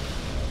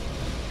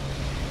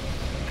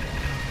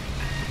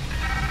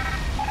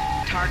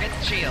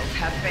 Target's shields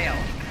have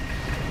failed.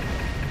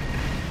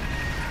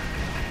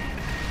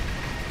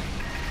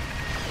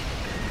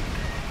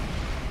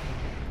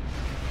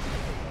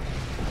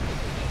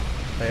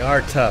 They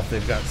are tough.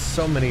 They've got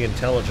so many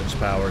intelligence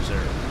powers and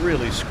it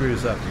really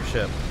screws up your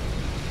ship.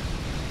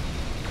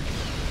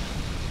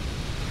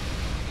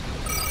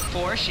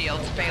 Four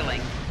shields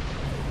failing.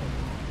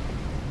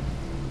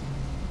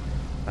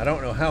 I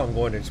don't know how I'm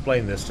going to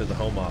explain this to the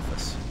Home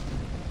Office.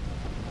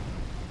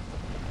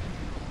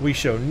 We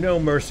show no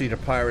mercy to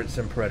pirates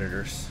and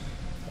predators.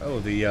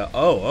 Oh,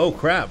 oh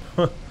crap.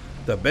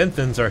 The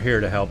Benthans are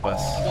here to help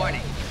us.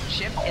 Warning,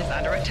 ship is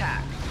under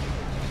attack.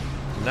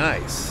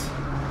 Nice.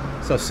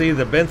 So see,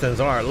 the Benthans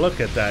are, look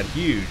at that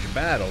huge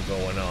battle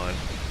going on.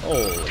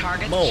 Holy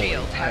Target's moly,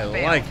 shields have I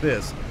failed. like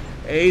this.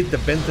 Aid the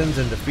Benthans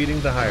in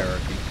defeating the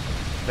hierarchy.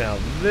 Now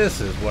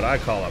this is what I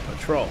call a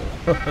patrol.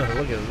 Look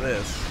at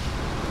this.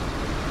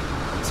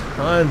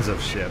 Tons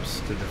of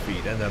ships to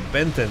defeat, and the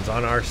Benthans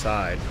on our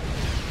side.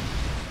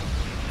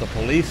 The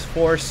police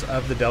force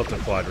of the Delta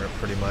Quadrant,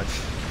 pretty much.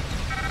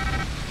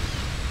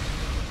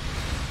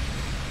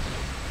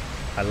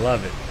 I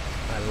love it.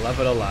 I love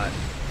it a lot.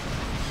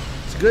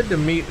 It's good to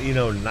meet, you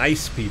know,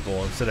 nice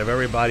people instead of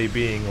everybody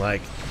being,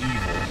 like,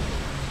 evil.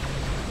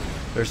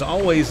 There's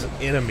always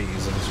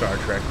enemies in Star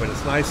Trek, but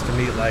it's nice to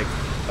meet, like,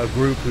 a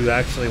group who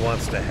actually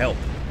wants to help.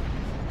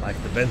 Like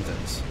the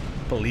Benthans.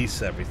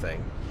 Police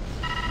everything.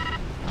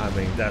 I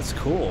mean, that's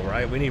cool,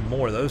 right? We need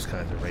more of those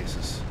kinds of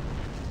races.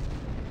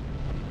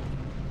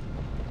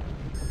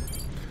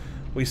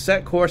 We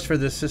set course for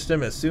this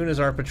system as soon as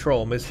our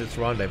patrol missed its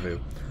rendezvous.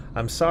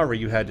 I'm sorry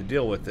you had to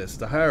deal with this.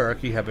 The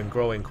hierarchy have been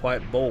growing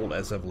quite bold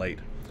as of late.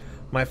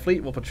 My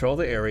fleet will patrol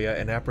the area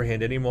and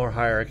apprehend any more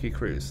hierarchy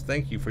crews.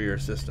 Thank you for your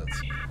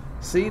assistance.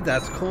 See,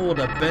 that's cool.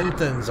 The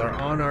Benthans are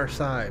on our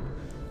side.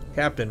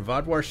 Captain,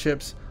 Vodwar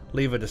ships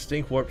leave a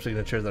distinct warp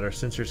signature that our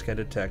sensors can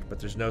detect, but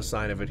there's no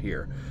sign of it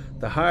here.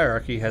 The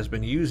hierarchy has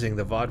been using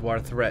the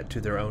Vodwar threat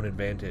to their own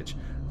advantage.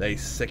 They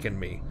sicken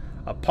me.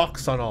 A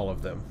pox on all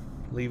of them.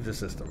 Leave the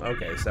system.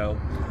 Okay, so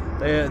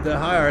the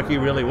hierarchy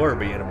really were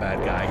being a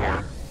bad guy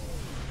here.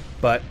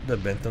 But the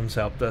Benthans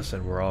helped us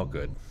and we're all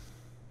good.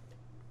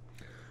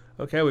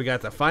 Okay, we got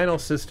the final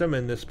system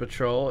in this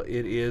patrol.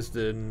 It is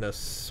the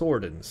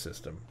Nesordan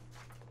system.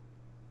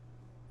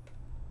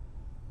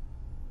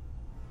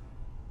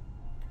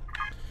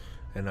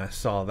 And I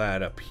saw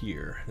that up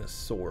here,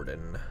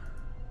 Nesordan.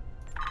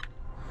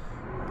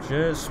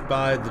 Just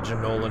by the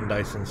Janolan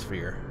Dyson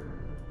Sphere.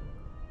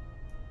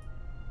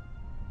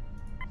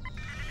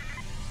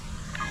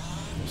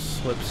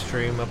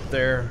 Slipstream up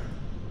there.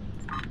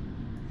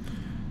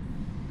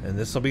 And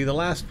this will be the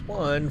last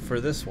one for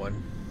this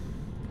one.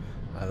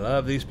 I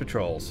love these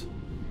patrols.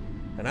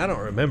 And I don't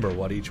remember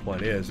what each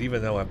one is.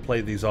 Even though I've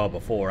played these all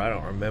before, I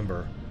don't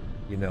remember,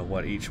 you know,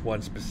 what each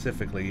one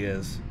specifically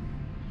is.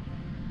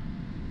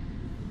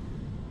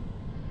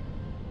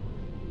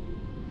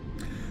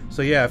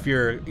 So yeah, if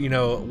you're, you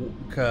know,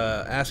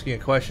 asking a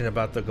question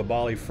about the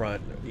Gabali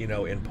front, you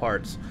know, in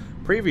parts,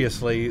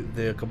 previously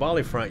the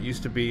Gabali front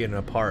used to be in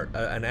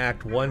an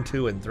act 1,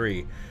 2, and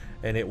 3,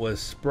 and it was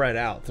spread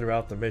out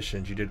throughout the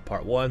missions. You did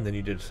part 1, then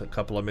you did a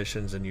couple of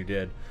missions, and you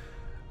did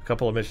a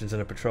couple of missions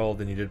in a patrol,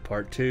 then you did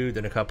part 2,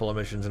 then a couple of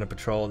missions in a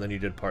patrol, and then you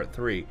did part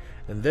 3,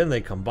 and then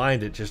they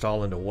combined it just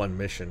all into one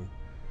mission.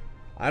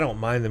 I don't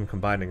mind them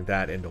combining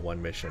that into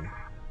one mission,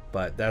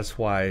 but that's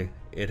why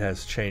it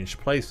has changed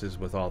places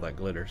with all that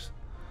glitters.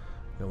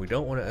 No, we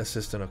don't want to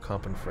assist in a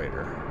Compen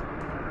freighter.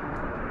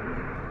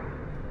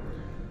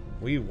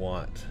 We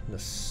want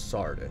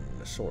Nesordan.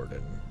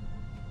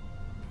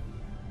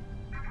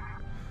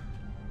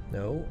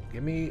 No,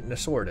 give me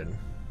Nesordan.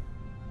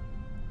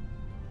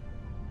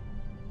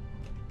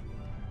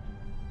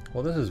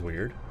 Well, this is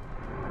weird.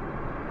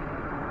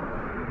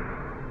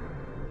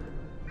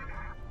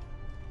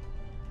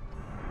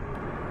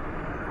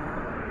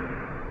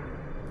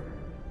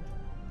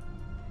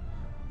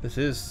 This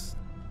is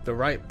the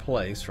right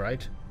place,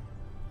 right?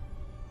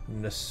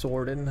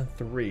 Nesordan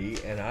 3,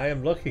 and I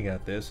am looking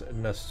at this.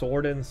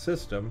 Nesordan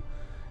system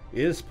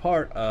is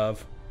part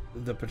of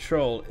the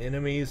patrol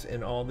enemies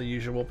in all the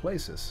usual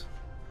places.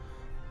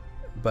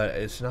 But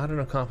it's not in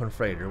a Compen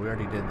freighter. We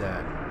already did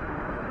that.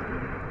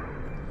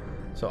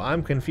 So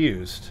I'm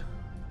confused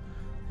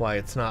why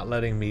it's not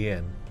letting me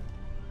in.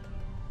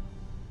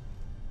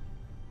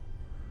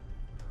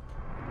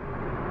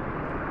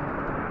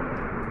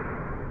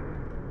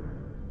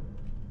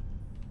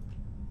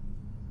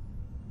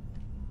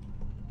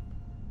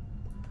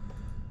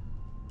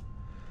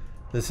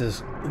 This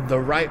is the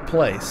right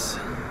place,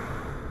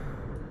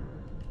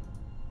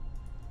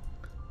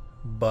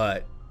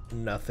 but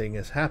nothing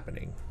is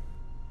happening.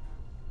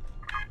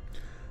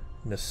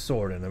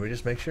 Nesordan, let me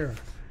just make sure.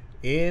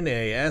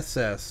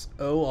 N-A-S-S-O-R-D-I-N.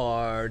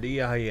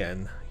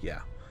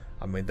 Yeah,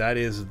 I mean, that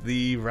is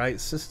the right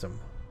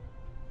system.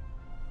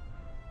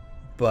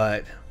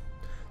 But,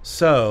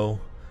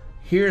 so,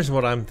 here's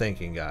what I'm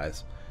thinking,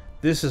 guys.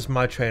 This is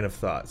my train of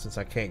thought, since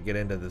I can't get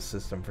into this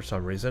system for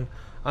some reason.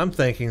 I'm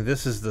thinking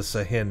this is the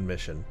Sahin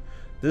mission.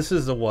 This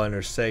is the one,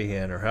 or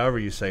Sahin, or however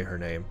you say her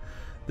name.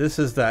 This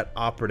is that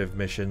operative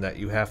mission that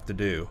you have to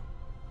do.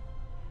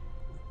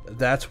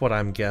 That's what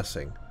I'm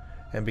guessing.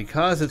 And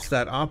because it's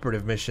that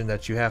operative mission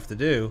that you have to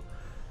do,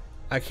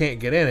 I can't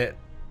get in it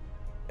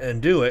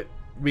and do it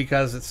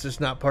because it's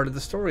just not part of the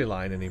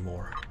storyline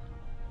anymore.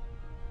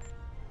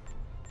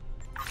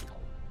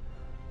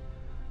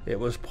 It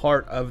was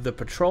part of the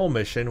patrol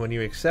mission when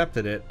you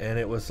accepted it, and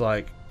it was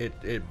like it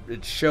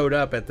showed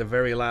up at the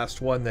very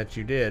last one that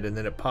you did, and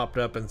then it popped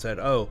up and said,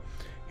 "Oh,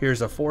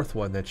 here's a fourth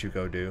one that you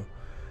go do,"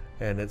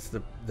 and it's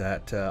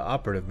that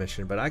operative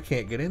mission. But I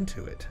can't get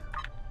into it.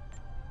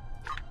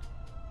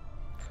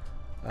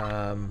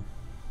 I'm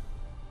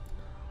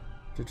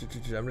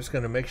just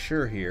going to make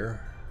sure here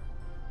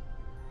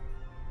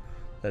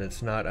that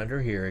it's not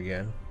under here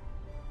again.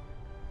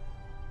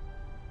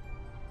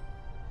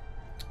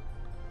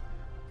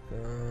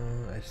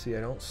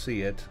 I don't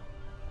see it.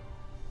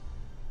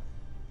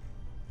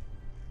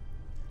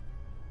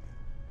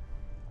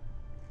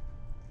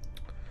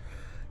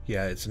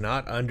 Yeah, it's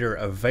not under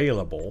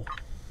available.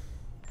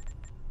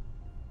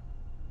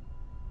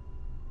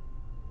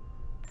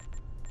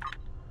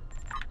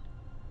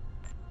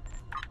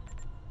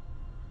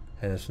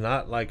 And it's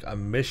not like a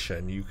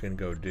mission you can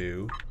go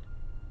do.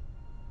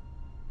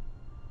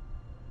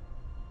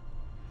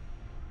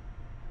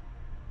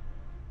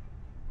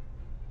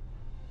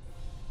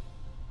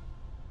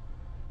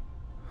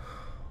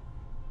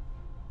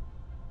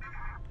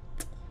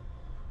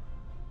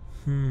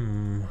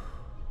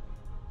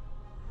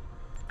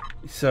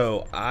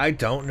 So, I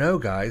don't know,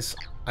 guys.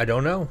 I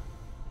don't know.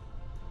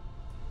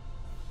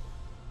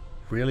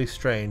 Really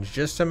strange.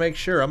 Just to make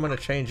sure, I'm going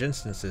to change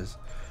instances.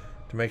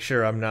 To make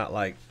sure I'm not,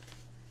 like,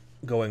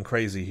 going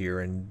crazy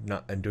here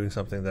and doing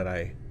something that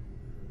I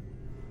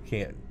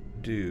can't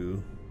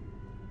do.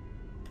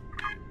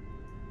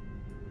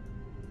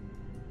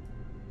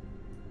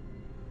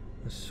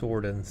 The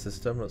sorting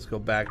system. Let's go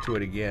back to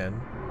it again.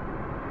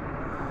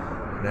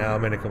 Now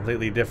I'm in a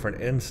completely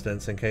different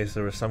instance in case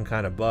there was some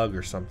kind of bug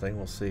or something.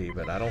 We'll see,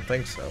 but I don't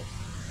think so.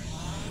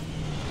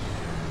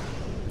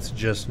 It's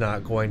just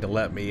not going to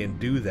let me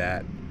do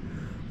that,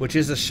 which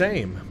is a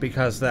shame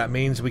because that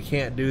means we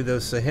can't do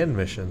those Sahin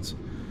missions,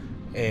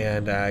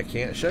 and I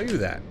can't show you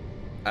that.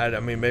 I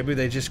mean, maybe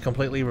they just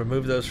completely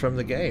removed those from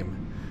the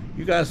game.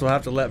 You guys will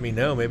have to let me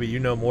know. Maybe you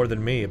know more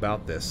than me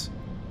about this.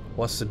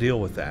 What's the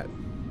deal with that?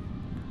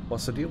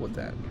 What's the deal with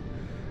that?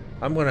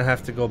 I'm going to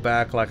have to go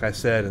back, like I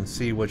said, and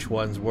see which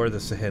ones were the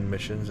Sahin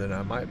missions, and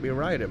I might be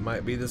right. It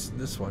might be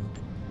this one.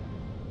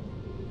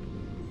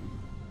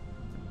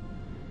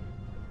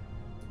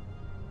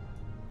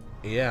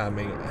 Yeah, I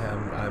mean,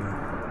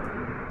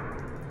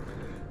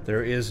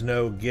 there is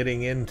no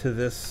getting into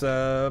this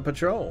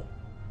patrol.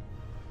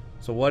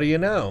 So what do you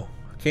know?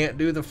 I can't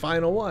do the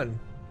final one.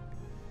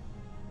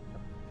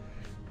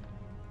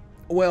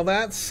 Well,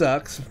 that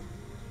sucks.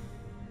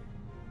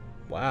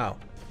 Wow.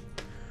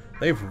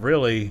 They've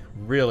really,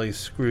 really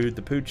screwed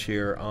the pooch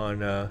here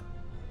on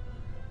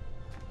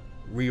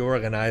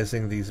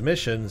reorganizing these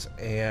missions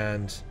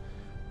and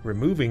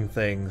removing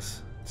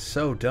things. It's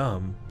so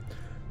dumb.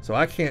 So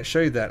I can't show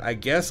you that. I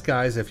guess,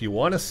 guys, if you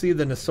want to see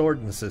the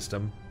Nesordan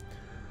system,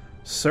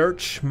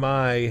 search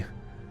my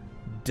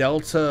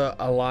Delta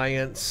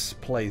Alliance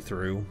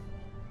playthrough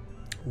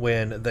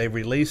when they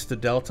released the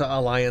Delta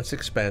Alliance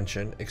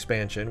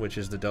expansion, which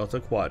is the Delta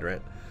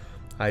Quadrant.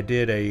 I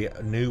did a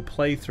new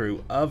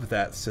playthrough of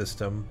that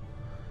system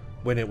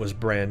when it was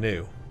brand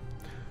new.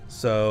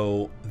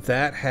 So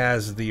that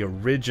has the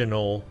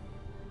original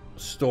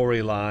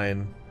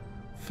storyline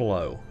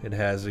flow. It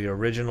has the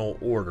original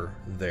order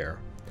there.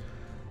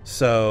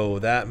 So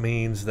that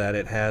means that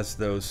it has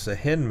those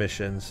Sahin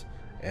missions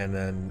and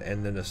then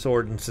the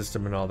Nesordan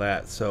system and all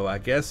that. So I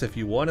guess if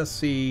you want to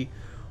see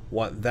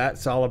what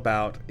that's all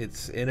about,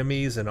 it's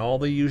enemies in all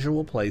the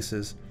usual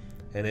places,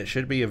 and it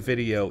should be a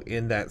video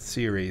in that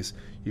series.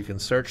 You can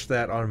search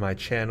that on my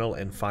channel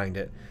and find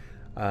it.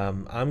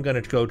 I'm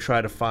going to go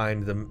try to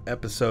find the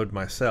episode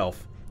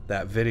myself,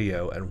 that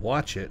video, and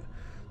watch it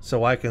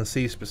so I can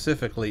see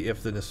specifically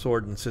if the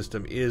Nesordan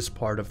system is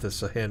part of the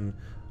Sahin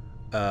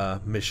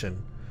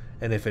mission.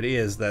 And if it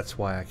is, that's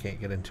why I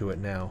can't get into it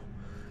now.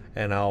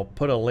 And I'll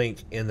put a link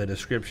in the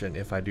description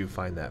if I do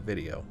find that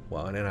video.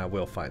 Well, and then I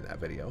will find that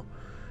video.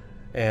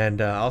 And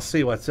I'll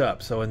see what's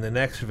up. So in the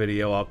next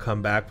video, I'll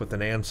come back with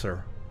an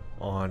answer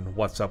on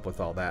what's up with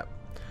all that.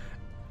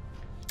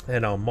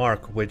 And I'll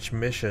mark which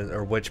mission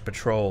or which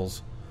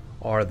patrols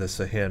are the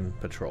Sahin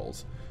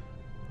patrols.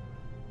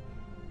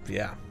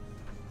 Yeah.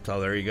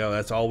 So there you go.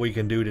 That's all we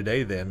can do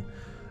today then.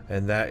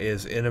 And that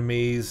is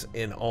enemies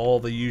in all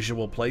the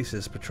usual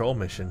places patrol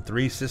mission.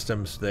 3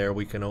 systems there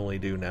we can only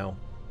do now.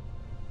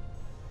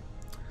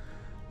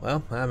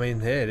 Well, I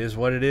mean, hey, it is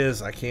what it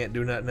is. I can't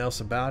do nothing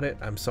else about it.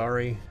 I'm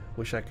sorry.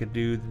 Wish I could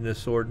do the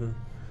Nesordan.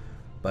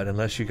 But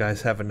unless you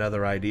guys have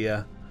another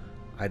idea,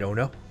 I don't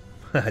know.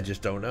 I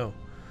just don't know.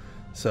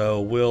 So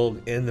we'll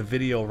end the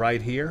video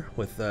right here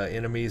with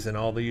enemies in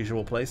all the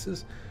usual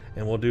places.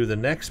 And we'll do the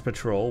next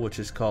patrol, which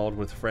is called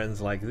With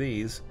Friends Like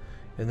These,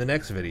 in the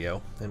next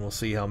video. And we'll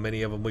see how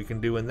many of them we can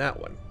do in that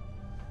one.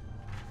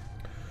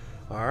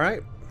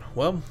 Alright.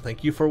 Well,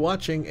 thank you for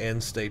watching,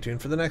 and stay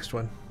tuned for the next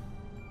one.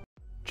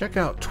 Check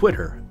out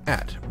Twitter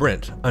at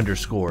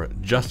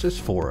Brent_Justice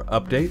for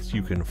updates.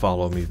 You can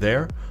follow me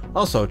there.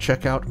 Also,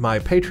 check out my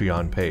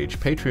Patreon page,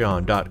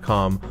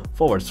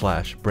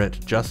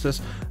 patreon.com/Brent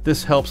Justice.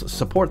 This helps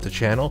support the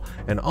channel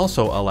and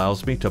also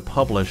allows me to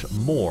publish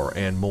more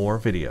and more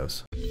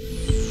videos.